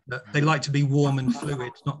 Okay. They like to be warm and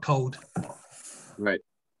fluid, not cold. Right.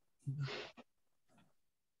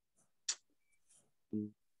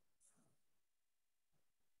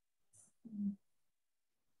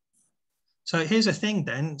 So here's the thing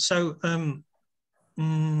then. So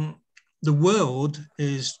the world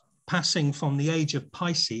is passing from the age of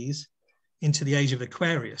Pisces into the age of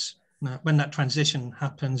Aquarius. Now, when that transition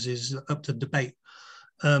happens is up to debate.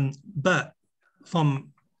 But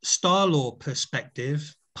from star law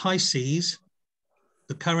perspective, Pisces,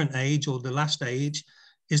 the current age or the last age,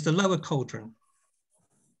 is the lower cauldron.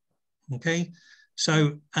 Okay,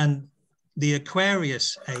 so, and the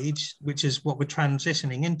Aquarius age, which is what we're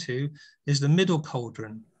transitioning into, is the middle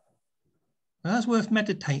cauldron. Now, that's worth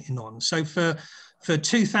meditating on. So for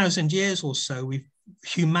 2,000 years or so,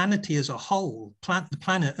 humanity as a whole, the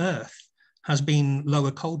planet Earth, has been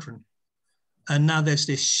lower cauldron. And now there's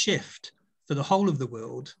this shift for the whole of the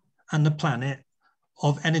world and the planet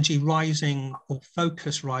of energy rising or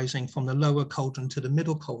focus rising from the lower cauldron to the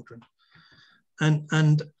middle cauldron.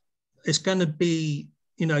 And it's going to be,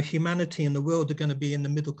 you know, humanity and the world are going to be in the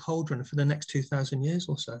middle cauldron for the next 2,000 years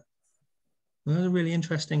or so. And that's a really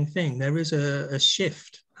interesting thing. There is a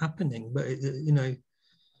shift happening, but, you know,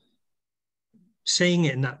 seeing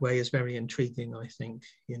it in that way is very intriguing, I think,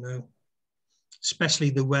 you know,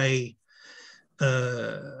 especially the way,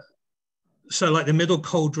 so like the middle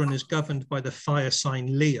cauldron is governed by the fire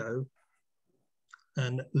sign Leo,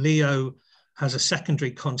 and Leo has a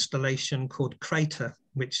secondary constellation called Crater,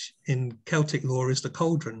 which in Celtic lore is the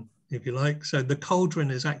cauldron, if you like. So the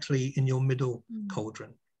cauldron is actually in your middle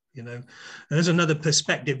cauldron, you know. And there's another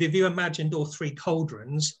perspective. If you imagined all three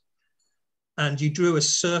cauldrons, and you drew a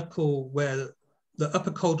circle where the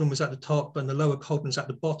upper cauldron was at the top and the lower cauldron was at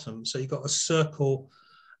the bottom. So you got a circle,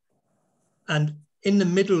 and in the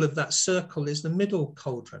middle of that circle is the middle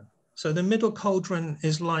cauldron. So the middle cauldron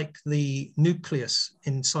is like the nucleus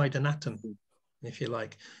inside an atom, if you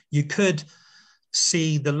like. You could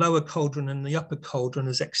see the lower cauldron and the upper cauldron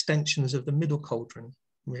as extensions of the middle cauldron,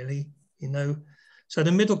 really, you know. So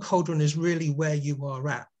the middle cauldron is really where you are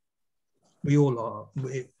at. We all are.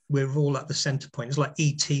 We're all at the center point. It's like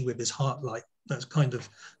E.T. with his heart light. That's kind of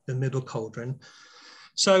the middle cauldron.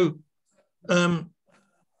 So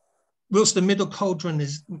whilst the middle cauldron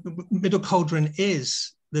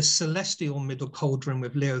is the celestial middle cauldron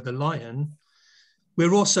with Leo the lion,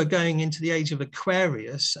 we're also going into the age of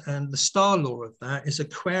Aquarius, and the star law of that is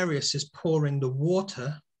Aquarius is pouring the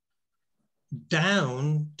water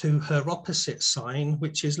down to her opposite sign,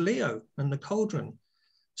 which is Leo and the cauldron.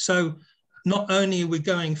 So not only are we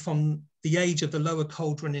going from the age of the lower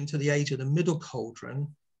cauldron into the age of the middle cauldron,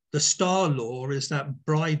 the star law is that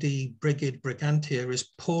Bridie, Brigid, Brigantia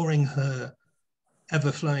is pouring her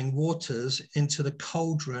ever-flowing waters into the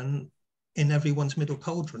cauldron in everyone's middle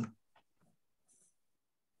cauldron.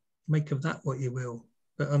 Make of that what you will.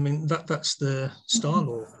 But I mean, that's the star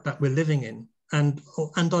law that we're living in, and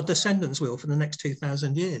our descendants will for the next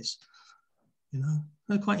 2,000 years. You know,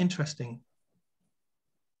 they're quite interesting.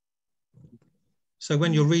 So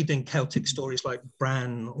when you're reading Celtic stories like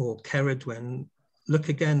Bran or Ceridwen, look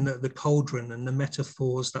again at the cauldron and the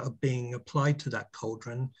metaphors that are being applied to that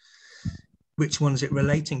cauldron. Which one is it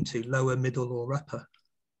relating to, lower, middle, or upper?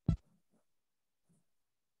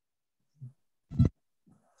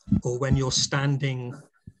 Or when you're standing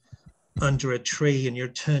under a tree and you're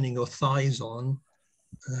turning your thighs on,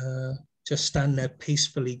 just stand there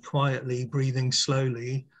peacefully, quietly, breathing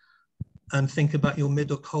slowly, and think about your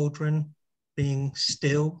middle cauldron being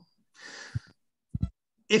still.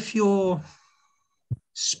 If you're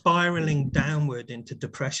spiraling downward into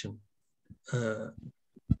depression,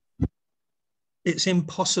 it's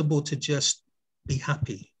impossible to just be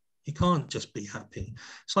happy. You can't just be happy.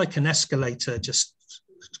 It's like an escalator just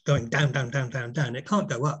going down, down, down, down, down. It can't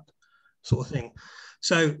go up, sort of thing.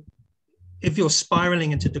 So if you're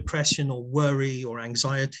spiraling into depression or worry or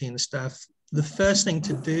anxiety and stuff, the first thing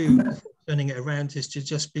to do before turning it around is to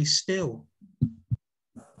just be still.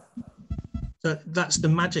 So that's the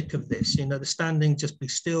magic of this, you know, the standing, just be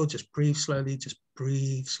still, just breathe slowly, just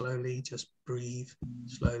breathe slowly, just breathe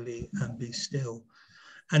slowly and be still.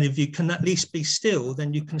 And if you can at least be still,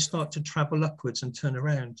 then you can start to travel upwards and turn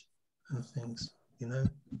around and things, you know.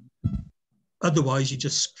 Otherwise, you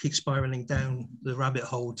just keep spiraling down the rabbit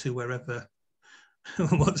hole to wherever,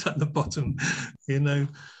 what's at the bottom, you know.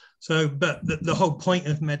 So, but the whole point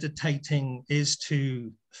of meditating is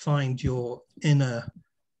to find your inner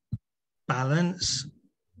balance,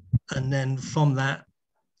 and then from that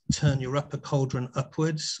turn your upper cauldron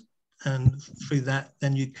upwards, and through that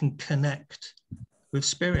then you can connect with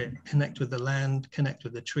spirit, connect with the land, connect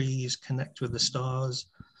with the trees, connect with the stars,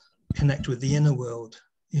 connect with the inner world,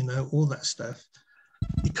 you know, all that stuff.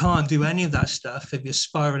 You can't do any of that stuff if you're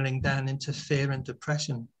spiraling down into fear and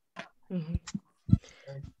depression. Mm-hmm.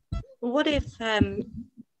 What if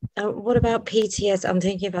what about PTSD? I'm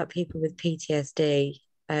thinking about people with PTSD.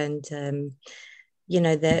 And, you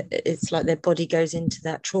know, it's like their body goes into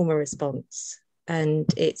that trauma response and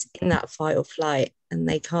it's in that fight or flight, and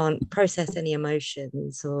they can't process any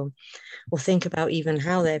emotions or think about even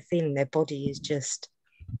how they're feeling. Their body is just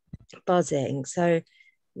buzzing. So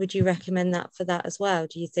would you recommend that for that as well?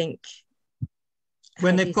 Do you think?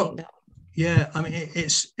 When they've got, yeah, I mean,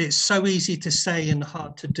 it's so easy to say and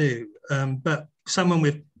hard to do. But someone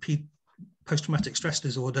with post-traumatic stress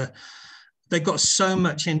disorder, they've got so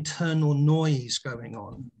much internal noise going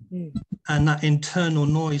on, and that internal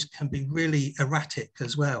noise can be really erratic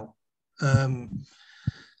as well.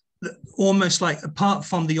 Almost like, apart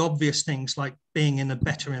from the obvious things like being in a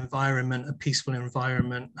better environment, a peaceful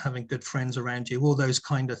environment, having good friends around you, all those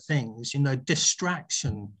kind of things, you know,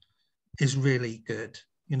 distraction is really good,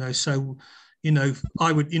 you know. So, you know,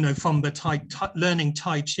 I would, you know, from the learning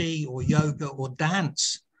Tai Chi or yoga or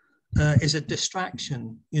dance, is a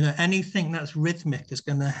distraction. You know, anything that's rhythmic is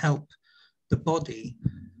going to help the body,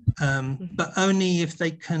 but only if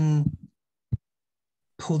they can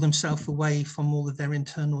pull themselves away from all of their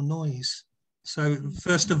internal noise. So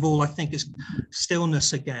first of all, I think it's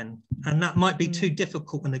stillness again, and that might be too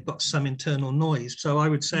difficult when they've got some internal noise. So I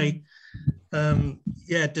would say,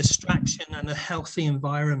 yeah, distraction and a healthy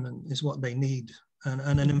environment is what they need,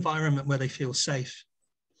 and an environment where they feel safe.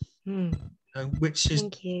 Which is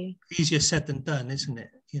easier said than done, isn't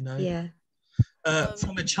it? You know. Yeah.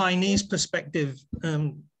 From a Chinese perspective,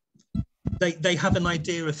 they have an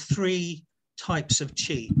idea of 3 types of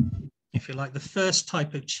qi, if you like. The first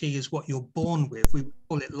type of qi is what you're born with. We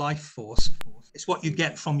call it life force. It's what you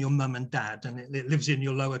get from your mum and dad, and it lives in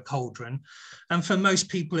your lower cauldron. And for most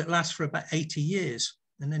people, it lasts for about 80 years,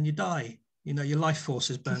 and then you die. You know, your life force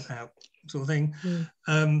is burnt out, sort of thing.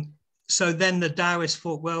 So then the Taoists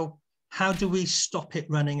thought, well, how do we stop it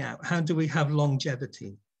running out? How do we have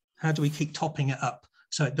longevity? How do we keep topping it up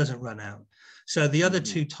so it doesn't run out? So the other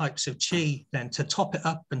 2 types of qi then, to top it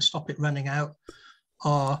up and stop it running out,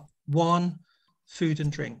 are 1, food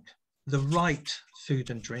and drink. The right food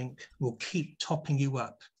and drink will keep topping you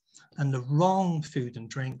up, and the wrong food and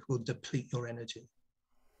drink will deplete your energy.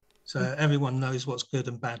 So everyone knows what's good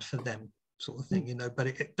and bad for them, sort of thing, you know, but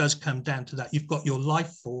it does come down to that. You've got your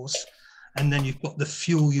life force, and then you've got the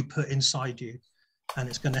fuel you put inside you, and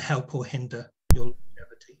it's going to help or hinder your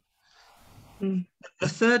longevity. The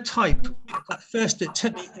third type, at first it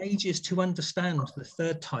took me ages to understand the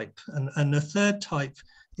third type, and the third type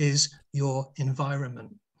is your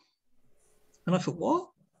environment. And I thought, what?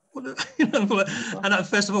 You know, and at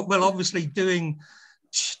first I thought, well, obviously doing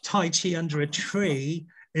Tai Chi under a tree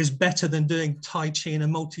is better than doing Tai Chi in a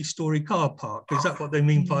multi-story car park. Is that what they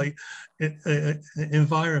mean by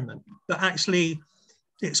environment? But actually,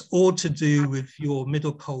 it's all to do with your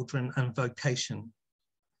middle cauldron and vocation.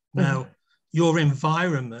 Now, your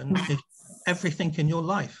environment is everything in your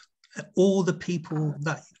life. All the people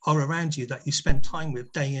that are around you that you spend time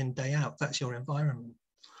with day in, day out, that's your environment.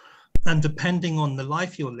 And depending on the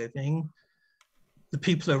life you're living, the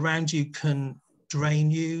people around you can drain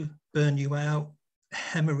you, burn you out,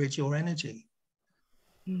 hemorrhage your energy.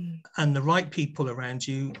 And the right people around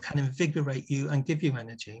you can invigorate you and give you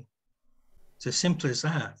energy. It's as simple as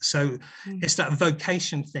that. So it's that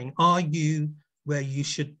vocation thing. Are you where you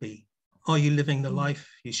should be? Are you living the life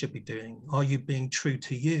you should be doing? Are you being true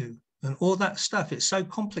to you? And all that stuff, it's so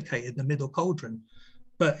complicated, the middle cauldron.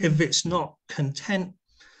 But if it's not content,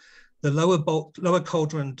 the lower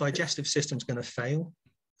cauldron digestive system is going to fail,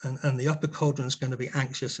 and the upper cauldron is going to be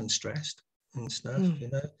anxious and stressed and stuff, you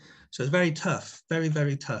know. So it's very tough, very,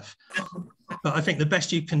 very tough. But I think the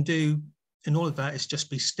best you can do in all of that is just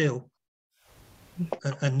be still,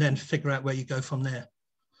 and then figure out where you go from there.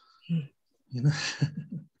 You know.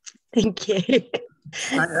 Thank you.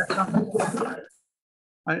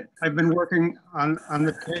 I've been working on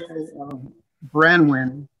the tale of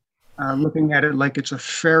Branwen, looking at it like it's a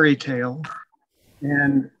fairy tale.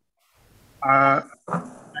 And I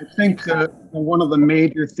think that one of the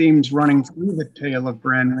major themes running through the tale of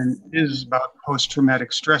Branwen is about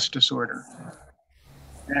post-traumatic stress disorder.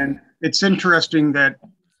 And it's interesting that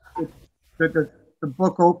the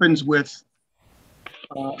book opens with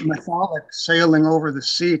Methalic sailing over the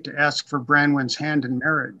sea to ask for Branwen's hand in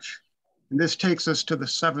marriage. And this takes us to the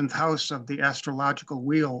 7th house of the astrological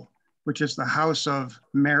wheel, which is the house of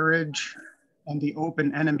marriage and the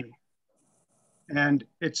open enemy. And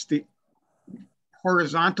it's the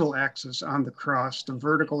horizontal axis on the cross. The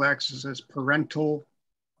vertical axis is parental,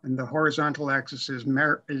 and the horizontal axis is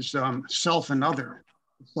self and other.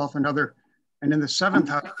 Self and other. And in the 7th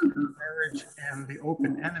house, marriage and the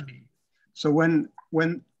open enemy. So when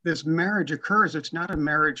this marriage occurs, it's not a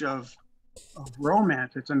marriage of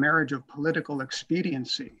romance, it's a marriage of political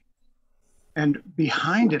expediency. And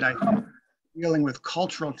behind it, I think, dealing with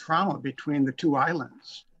cultural trauma between the 2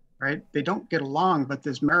 islands, right? They don't get along, but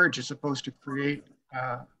this marriage is supposed to create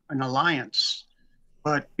an alliance.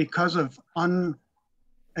 But because of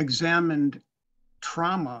unexamined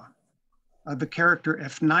trauma, the character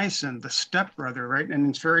Efnyson, the stepbrother, right? And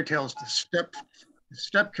in fairy tales, the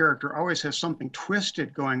step character always has something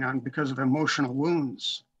twisted going on because of emotional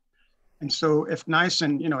wounds. And so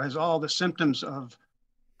Efnyson, you know, has all the symptoms of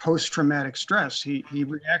post-traumatic stress. He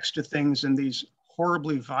reacts to things in these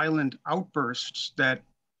horribly violent outbursts that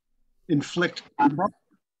inflict trouble.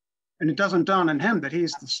 And it doesn't dawn on him that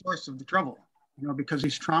he's the source of the trouble, you know, because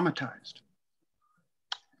he's traumatized.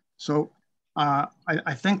 So I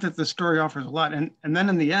think that the story offers a lot. And then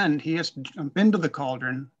in the end, he has to jump into the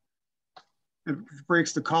cauldron. It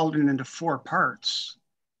breaks the cauldron into 4 parts,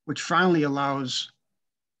 which finally allows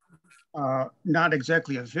not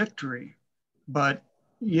exactly a victory, but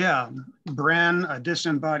yeah, Bran, a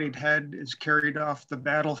disembodied head, is carried off the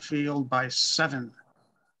battlefield by 7.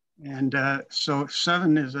 And so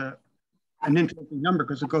 7 is an interesting number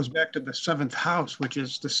because it goes back to the 7th house, which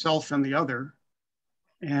is the self and the other.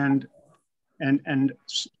 And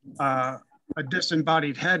a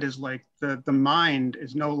disembodied head is like the mind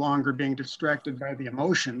is no longer being distracted by the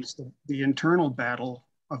emotions, the internal battle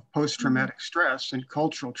of post-traumatic stress and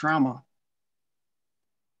cultural trauma.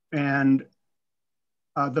 And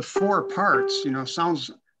the 4 parts,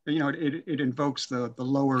 sounds, it invokes the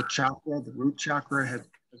lower chakra, the root chakra has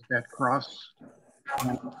that cross.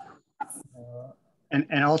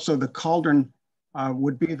 And also the cauldron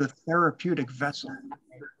would be the therapeutic vessel.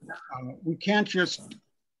 We can't just,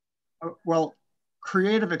 well,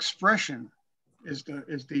 creative expression is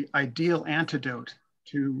the ideal antidote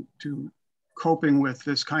to coping with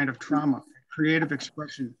this kind of trauma, creative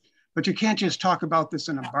expression. But you can't just talk about this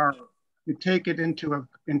in a bar. You take it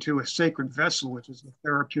into a sacred vessel, which is the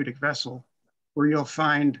therapeutic vessel, where you'll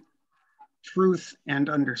find truth and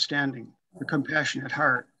understanding, the compassionate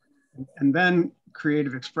heart. And then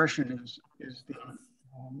creative expression is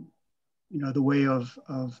the way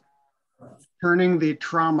of turning the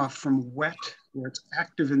trauma from wet, where it's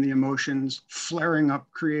active in the emotions, flaring up,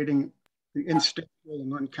 creating the instinctual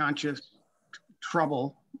and unconscious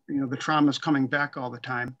trouble. The trauma is coming back all the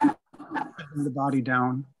time, the body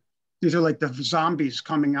down. These are like the zombies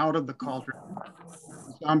coming out of the cauldron.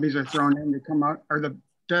 The zombies are thrown in, they come out, or the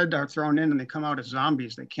dead are thrown in and they come out as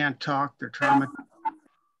zombies. They can't talk, they're traumatized,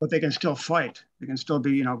 but they can still fight. They can still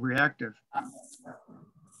be, reactive.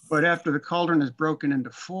 But after the cauldron is broken into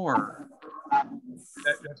 4,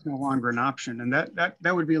 that's no longer an option. And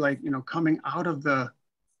that would be like, coming out of the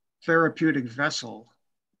therapeutic vessel.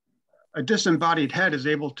 A disembodied head is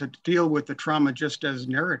able to deal with the trauma just as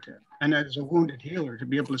narrative, and as a wounded healer to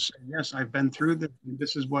be able to say, yes, I've been through this, and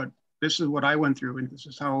this is what I went through, and this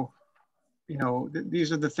is how,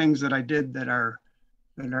 these are the things that I did that are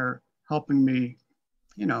helping me.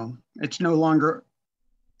 It's no longer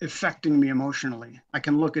affecting me emotionally. I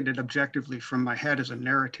can look at it objectively from my head as a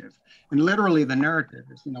narrative, and literally the narrative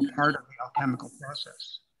is part of the alchemical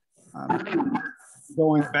process.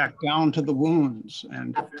 Going back down to the wounds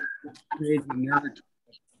and creating a narrative.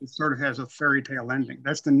 It sort of has a fairy tale ending.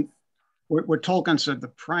 That's what Tolkien said, the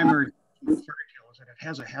primary fairy tale is that it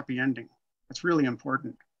has a happy ending. That's really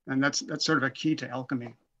important. And that's sort of a key to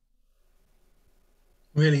alchemy.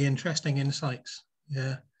 Really interesting insights.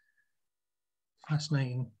 Yeah.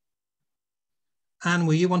 Fascinating. Anne,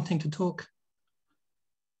 were you wanting to talk?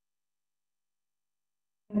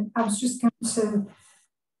 I was just going to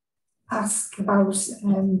ask about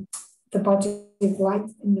the body of light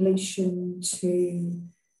in relation to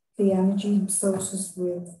the energy sources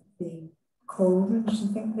with the cauldrons.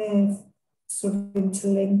 I think they're sort of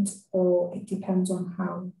interlinked, or it depends on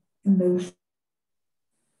how emotional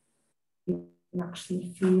you're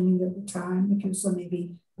actually feeling at the time. If you're so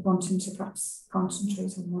maybe wanting to perhaps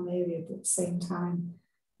concentrate on one area, but at the same time,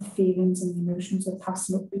 the feelings and the emotions are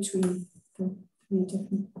passing up between the 3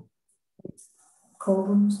 different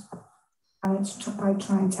cauldrons. And it's by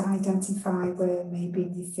trying to identify where maybe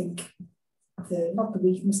you think not the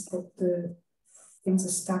weakness, but the things are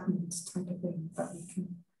stagnant type of thing that you can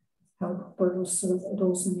help. But it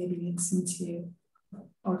also maybe links into your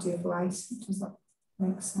body of light. Does that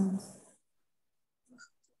make sense?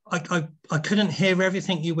 I couldn't hear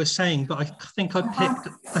everything you were saying, but I think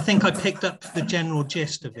I picked up the general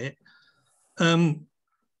gist of it.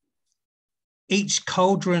 Each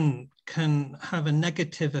cauldron can have a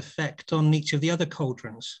negative effect on each of the other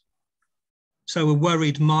cauldrons. So a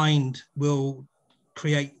worried mind will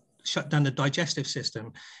shut down the digestive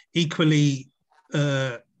system. Equally,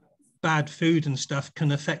 bad food and stuff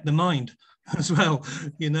can affect the mind as well, So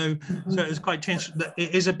it's quite interesting.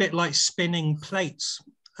 It is a bit like spinning plates.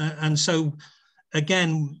 And so,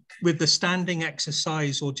 again, with the standing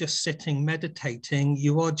exercise or just sitting meditating,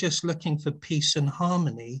 you are just looking for peace and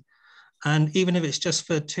harmony. And even if it's just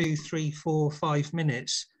for 2, 3, 4, 5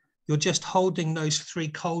 minutes, you're just holding those 3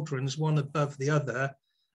 cauldrons, one above the other,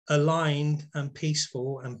 aligned and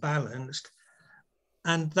peaceful and balanced.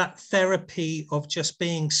 And that therapy of just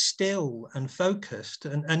being still and focused.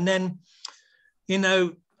 And then,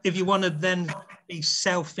 if you want to then be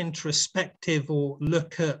self-introspective or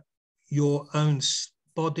look at your own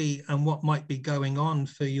body and what might be going on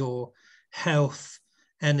for your health,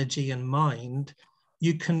 energy, and mind,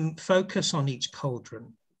 you can focus on each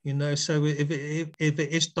cauldron, so if it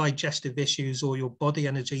is digestive issues or your body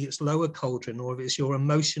energy, it's lower cauldron, or if it's your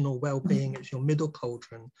emotional well-being, it's your middle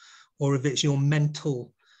cauldron, or if it's your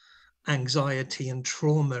mental anxiety and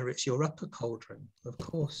trauma, it's your upper cauldron, of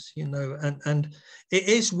course, and it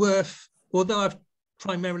is worth, although I've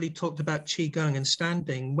primarily talked about qigong and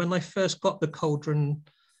standing, when I first got the cauldron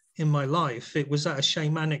in my life, it was at a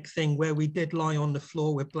shamanic thing where we did lie on the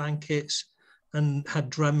floor with blankets and had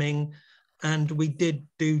drumming, and we did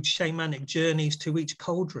do shamanic journeys to each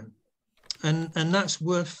cauldron, and that's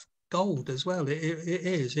worth gold as well. It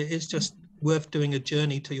is just worth doing a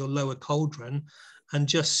journey to your lower cauldron and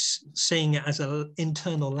just seeing it as an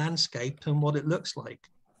internal landscape and what it looks like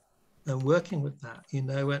and working with that, you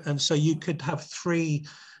know. And so you could have 3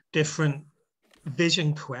 different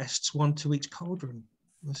vision quests, 1 to each cauldron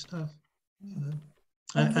and stuff, you know.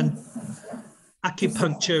 And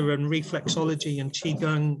acupuncture and reflexology and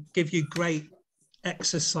qigong give you great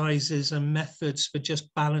exercises and methods for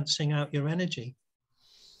just balancing out your energy,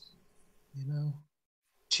 you know.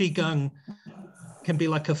 Qigong can be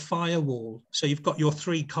like a firewall. So you've got your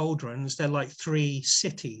 3 cauldrons, they're like 3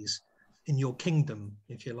 cities in your kingdom,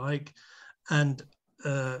 if you like. And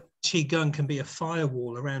Qigong can be a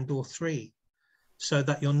firewall around all 3, so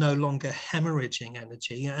that you're no longer hemorrhaging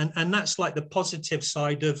energy. And that's like the positive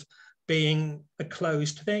side of being a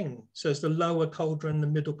closed thing. So it's the lower cauldron, the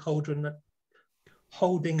middle cauldron,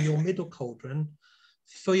 holding your middle cauldron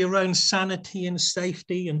for your own sanity and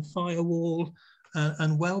safety and firewall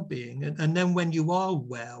and well-being. And then when you are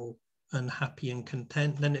well and happy and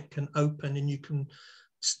content, then it can open and you can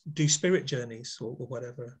do spirit journeys or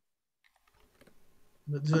whatever.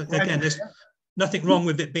 Again, there's nothing wrong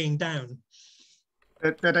with it being down.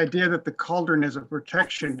 That idea that the cauldron is a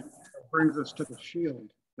protection brings us to the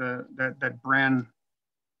shield. That Bran,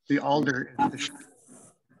 the alder is the shield.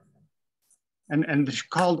 And the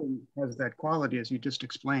cauldron has that quality, as you just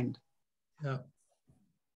explained. Yeah.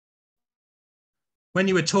 When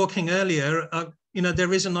you were talking earlier, you know,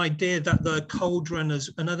 there is an idea that the cauldron, is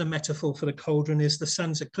another metaphor for the cauldron, is the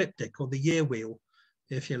sun's ecliptic, or the year wheel,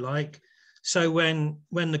 if you like. So when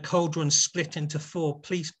the cauldron's split into 4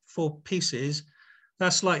 pieces,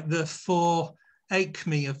 that's like the 4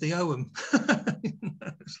 acme of the Ogham. You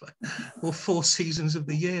know, it's like, or 4 seasons of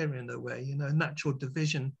the year in a way, you know, natural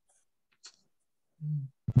division.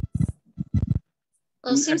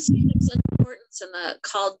 Well, it seems to me there's an importance in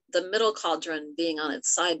the middle cauldron being on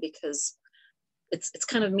its side, because it's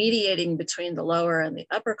kind of mediating between the lower and the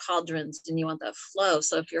upper cauldrons, and you want that flow.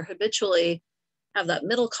 So if you're habitually have that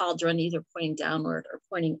middle cauldron either pointing downward or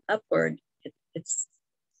pointing upward, it's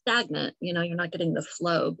stagnant. You know, you're not getting the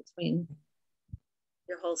flow between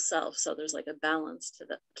your whole self. So there's like a balance to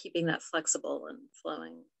keeping that flexible and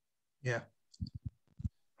flowing. Yeah.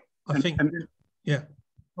 I think, yeah.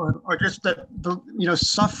 Or just that, you know,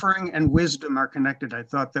 suffering and wisdom are connected. I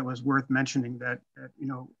thought that was worth mentioning, that you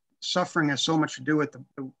know, suffering has so much to do with the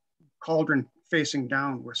cauldron facing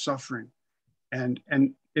down. We're suffering. And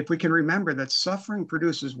if we can remember that suffering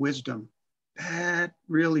produces wisdom, that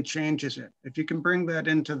really changes it. If you can bring that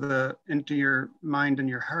into your mind and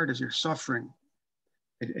your heart as you're suffering,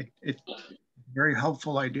 it's a very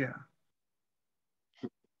helpful idea.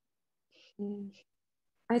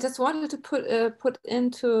 I just wanted to put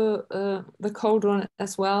into the cauldron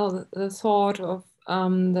as well the thought of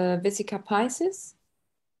the Vesica Pisces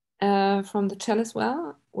from the chalice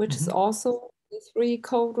well, which is also the 3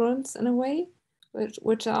 cauldrons in a way,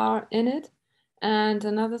 which are in it. And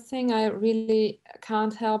another thing I really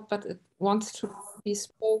can't help but it wants to be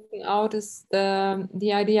spoken out is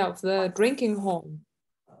the idea of the drinking horn.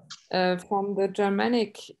 From the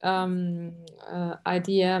Germanic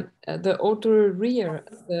idea, the odor rear,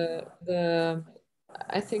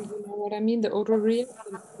 I think you know what I mean, the odor rear,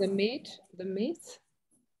 the mate.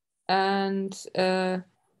 And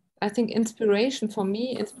I think inspiration, for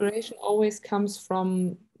me, inspiration always comes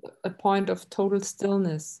from a point of total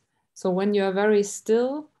stillness. So when you are very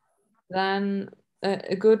still, then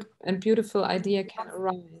a good and beautiful idea can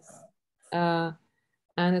arise.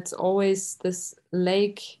 And it's always this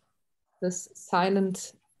lake, this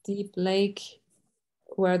silent, deep lake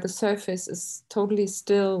where the surface is totally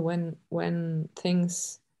still when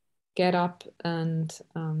things get up and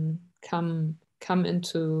come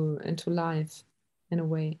into life in a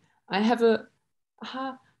way. I have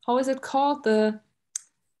how is it called, the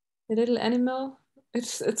little animal?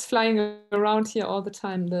 It's flying around here all the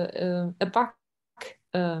time. A buck,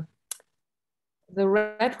 the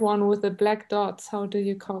red one with the black dots. How do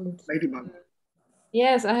you call it? Ladybug.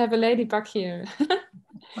 Yes, I have a ladybug here.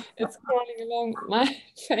 It's crawling along my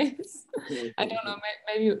face. I don't know,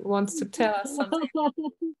 maybe it wants to tell us something.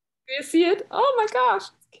 Do you see it? Oh my gosh.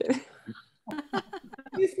 Okay.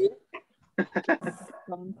 You see it?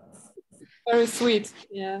 Very sweet.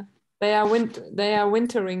 Yeah. They are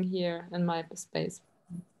wintering here in my space.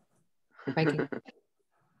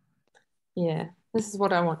 Yeah, this is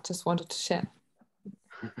what I just wanted to share.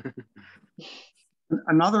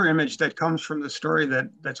 Another image that comes from the story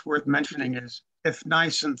that's worth mentioning is if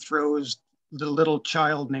Nyson throws the little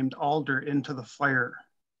child named Alder into the fire.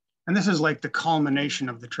 And this is like the culmination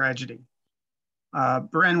of the tragedy.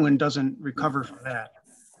 Branwen doesn't recover from that.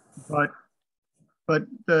 But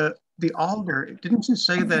the Alder, didn't you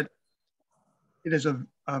say that it is a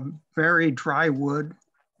very dry wood,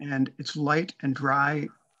 and it's light and dry.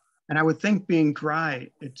 And I would think being dry,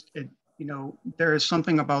 there is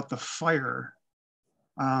something about the fire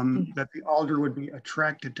that the alder would be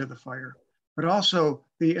attracted to the fire, but also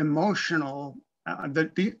the emotional,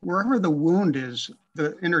 wherever the wound is,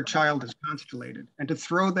 the inner child is constellated, and to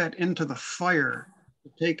throw that into the fire, to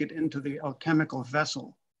take it into the alchemical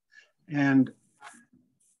vessel. And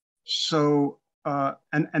so,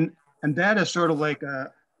 and that is sort of like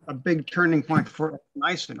a big turning point for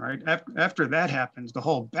Nyssen, right? After that happens, the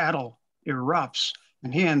whole battle erupts,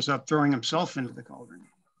 and he ends up throwing himself into the cauldron,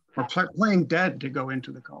 or playing dead to go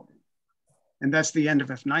into the cauldron. And that's the end of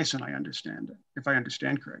Nyssen, I understand it, if I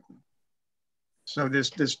understand correctly. So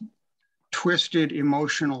this twisted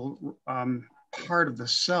emotional part of the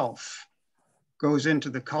self goes into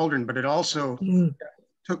the cauldron, but it also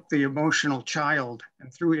took the emotional child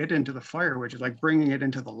and threw it into the fire, which is like bringing it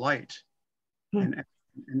into the light and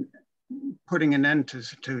putting an end to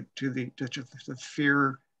the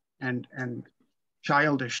fear and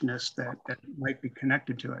childishness that might be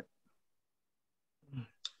connected to it.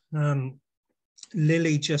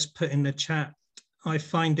 Lily just put in the chat, I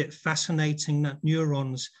find it fascinating that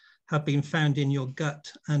neurons have been found in your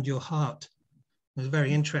gut and your heart. It's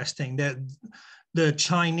very interesting. The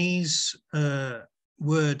Chinese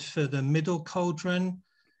word for the middle cauldron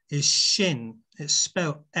is Xin. It's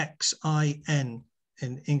spelled Xin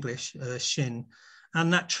in English, Xin.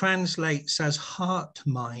 And that translates as heart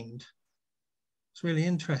mind. It's really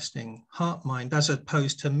interesting. Heart mind, as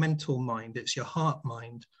opposed to mental mind. It's your heart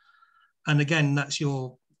mind. And again, that's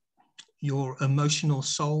your emotional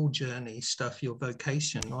soul journey stuff, your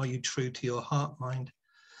vocation. Are you true to your heart mind?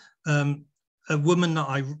 A woman that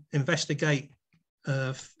I investigate,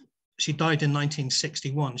 she died in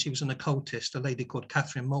 1961. She was an occultist, a lady called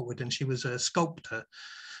Catherine Maltwood, and she was a sculptor.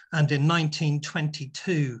 And in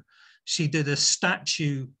 1922, she did a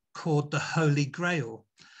statue called the Holy Grail.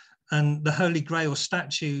 And the Holy Grail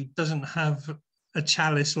statue doesn't have a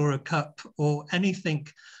chalice or a cup or anything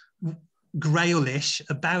grailish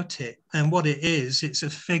about it. And what it is, it's a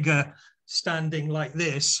figure standing like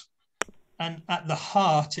this, and at the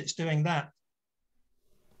heart it's doing that.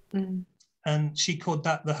 And she called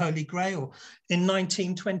that the Holy Grail in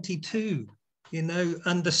 1922, you know,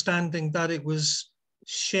 understanding that it was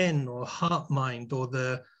Shen or heart mind, or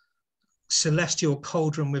the celestial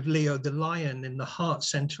cauldron with Leo the lion in the heart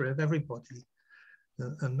center of everybody.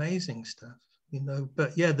 Amazing stuff, you know.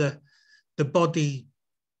 But yeah, the body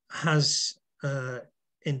has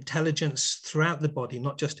intelligence throughout the body,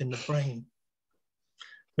 not just in the brain.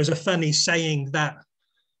 There's a funny saying that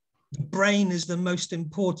the brain is the most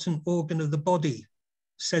important organ of the body,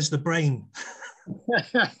 says the brain.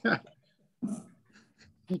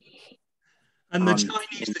 And the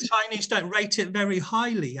Chinese don't rate it very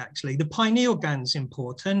highly, actually. The pineal gland's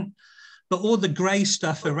important, but all the gray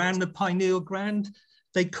stuff around the pineal gland,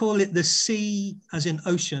 they call it the sea, as in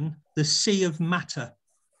ocean, the sea of matter.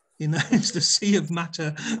 You know, it's the sea of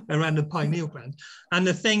matter around the pineal gland. And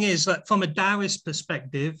the thing is that from a Taoist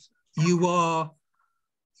perspective, you are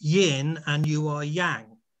yin and you are yang.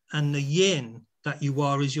 And the yin that you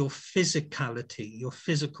are is your physicality, your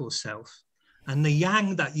physical self. And the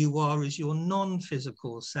yang that you are is your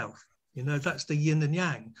non-physical self. You know, that's the yin and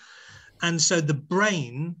yang. And so the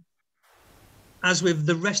brain, as with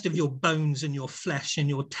the rest of your bones and your flesh and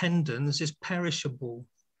your tendons, is perishable.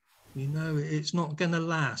 You know, it's not going to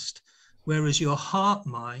last. Whereas your heart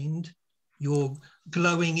mind, your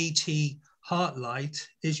glowing ET heart light,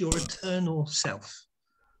 is your eternal self.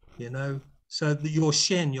 You know, so your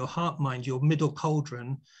Shen, your heart mind, your middle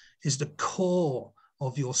cauldron is the core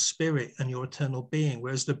of your spirit and your eternal being.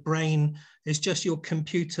 Whereas the brain is just your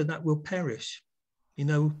computer that will perish. You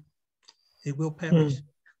know, it will perish.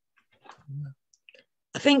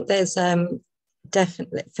 I think there's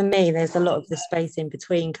definitely, for me, there's a lot of the space in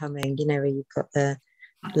between coming, you know, where you've got the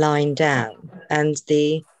line down and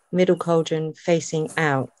the middle cauldron facing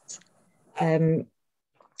out.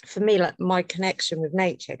 For me, like, my connection with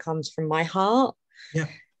nature comes from my heart. Yeah.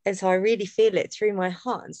 And so I really feel it through my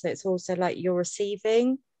heart. And so it's also like you're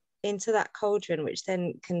receiving into that cauldron, which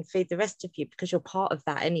then can feed the rest of you, because you're part of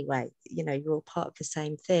that anyway. You know, you're all part of the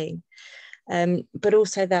same thing. But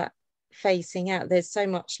also that facing out, there's so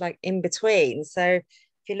much like in between. So if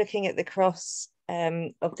you're looking at the cross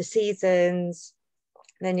of the seasons,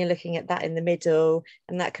 then you're looking at that in the middle,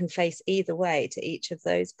 and that can face either way to each of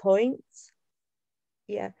those points.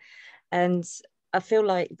 Yeah. And I feel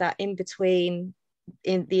like that in between,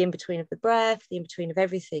 in the in between of the breath, the in between of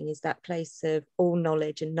everything, is that place of all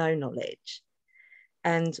knowledge and no knowledge.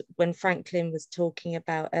 And when Franklin was talking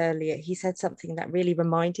about earlier, he said something that really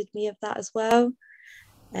reminded me of that as well.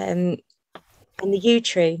 And the yew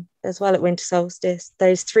tree as well at winter solstice,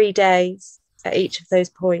 those 3 days at each of those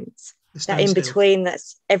points, that in between,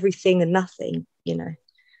 that's everything and nothing, you know.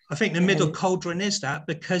 I think the middle cauldron is that,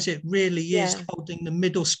 because it really is holding the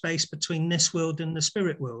middle space between this world and the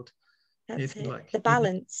spirit world. That's it. Like, the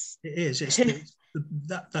balance. It is.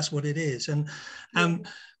 That's what it is. And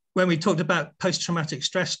when we talked about post-traumatic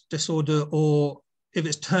stress disorder, or if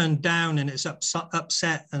it's turned down and it's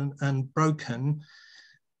upset and broken,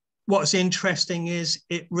 what's interesting is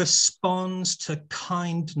it responds to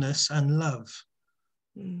kindness and love.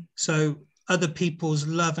 So other people's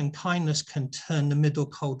love and kindness can turn the middle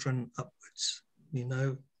cauldron upwards, you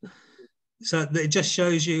know. So it just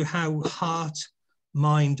shows you how heart,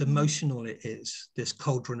 mind, emotional it is, this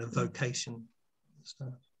cauldron of vocation.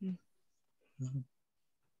 So,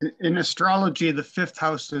 in astrology, the 5th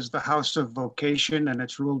house is the house of vocation, and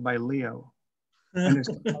it's ruled by Leo. And it's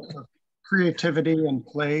the house of creativity and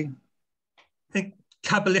play. I think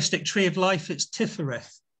Kabbalistic tree of life, it's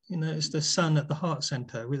Tifereth. You know, it's the sun at the heart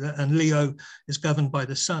center, and Leo is governed by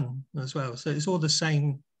the sun as well. So it's all the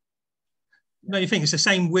same. No, you think it's the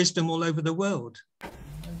same wisdom all over the world.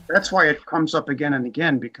 That's why it comes up again and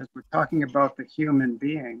again, because we're talking about the human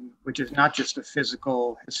being, which is not just a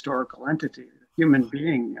physical, historical entity. The human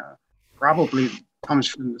being probably comes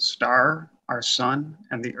from the star, our sun,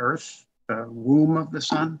 and the earth, the womb of the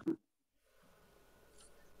sun.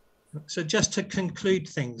 So just to conclude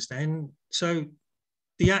things then, so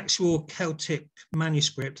the actual Celtic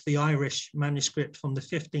manuscript, the Irish manuscript from the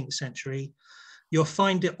 15th century, you'll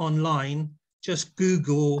find it online. Just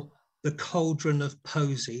Google the Cauldron of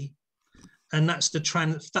Posey, and that's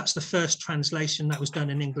the first translation that was done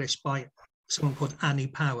in English by someone called Annie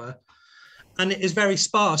Power. And it is very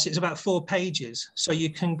sparse. It's about 4 pages. So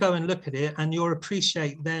you can go and look at it, and you'll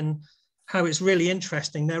appreciate then how it's really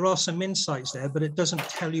interesting. There are some insights there, but it doesn't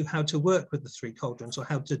tell you how to work with the 3 cauldrons or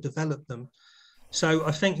how to develop them. So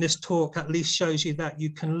I think this talk at least shows you that you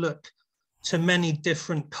can look to many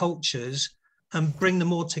different cultures and bring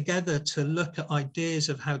them all together to look at ideas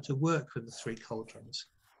of how to work with the 3 cauldrons.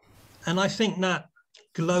 And I think that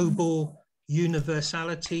global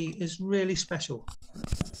universality is really special.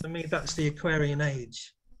 For me, that's the Aquarian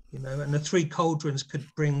age, you know, and the 3 cauldrons could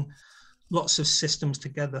bring lots of systems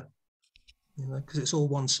together, you know, because it's all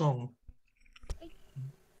one song.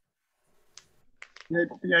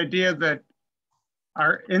 The idea that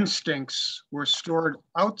our instincts were stored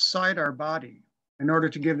outside our body in order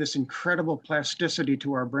to give this incredible plasticity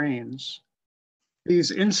to our brains.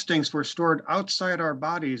 These instincts were stored outside our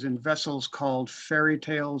bodies in vessels called fairy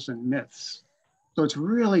tales and myths. So it's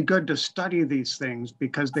really good to study these things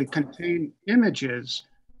because they contain images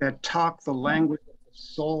that talk the language of the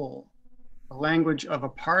soul, the language of a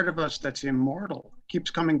part of us that's immortal,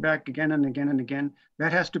 keeps coming back again and again and again.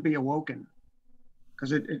 That has to be awoken.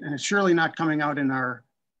 Because and it's surely not coming out in our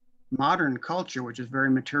modern culture, which is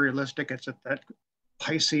very materialistic. It's at that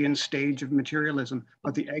Piscean stage of materialism,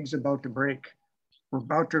 but the egg's about to break. We're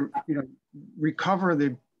about to, you know, recover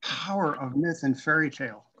the power of myth and fairy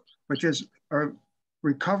tale, which is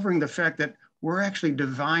recovering the fact that we're actually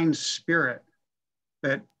divine spirit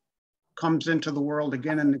that comes into the world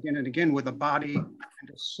again and again and again with a body and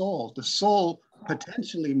a soul. The soul,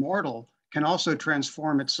 potentially mortal, can also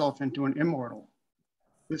transform itself into an immortal.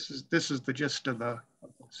 This is the gist of the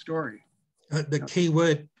story. The key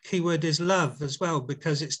word is love as well,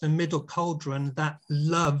 because it's the middle cauldron that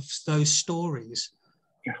loves those stories.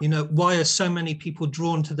 Yeah. You know, why are so many people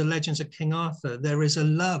drawn to the legends of King Arthur? There is a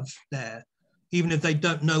love there. Even if they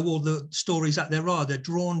don't know all the stories that there are, they're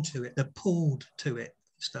drawn to it, they're pulled to it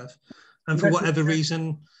and stuff. And for whatever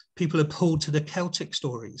reason, people are pulled to the Celtic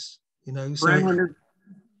stories, you know. So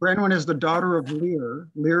Branwen is the daughter of Lear.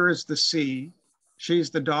 Lear is the sea.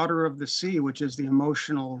 She's the daughter of the sea, which is the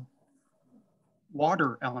emotional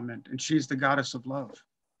water element, and she's the goddess of love.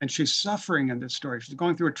 And she's suffering in this story. She's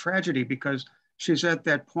going through a tragedy because she's at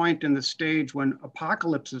that point in the stage when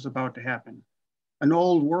apocalypse is about to happen. An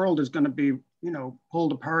old world is going to be, you know,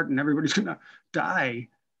 pulled apart and everybody's going to die.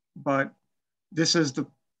 But this is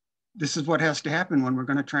what has to happen when we're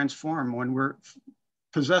going to transform, when we're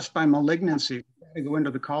possessed by malignancy. We go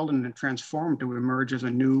into the cauldron and transform to emerge as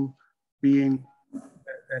a new being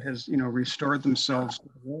that has, you know, restored themselves to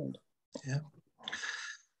the world. Yeah.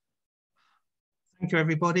 Thank you,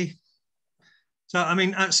 everybody. So, I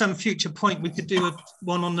mean, at some future point, we could do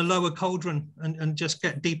one on the lower cauldron and just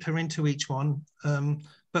get deeper into each one.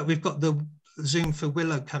 But we've got the Zoom for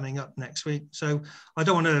Willow coming up next week. So I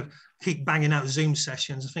don't want to keep banging out Zoom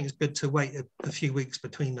sessions. I think it's good to wait a few weeks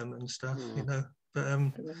between them and stuff, you know.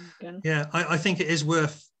 But yeah, I think it is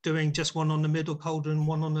worth doing just one on the middle cauldron,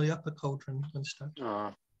 one on the upper cauldron and stuff.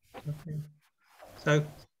 Okay. So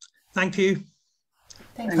thank you.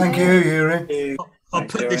 Thank you, Yuri. I'll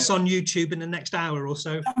put this on YouTube in the next hour or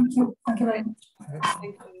so. Thank you. Thank you very much.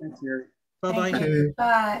 Thanks, Yuri. Bye-bye.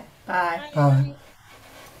 Bye. Bye. Bye.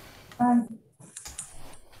 Bye.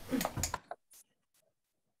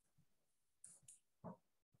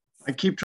 I keep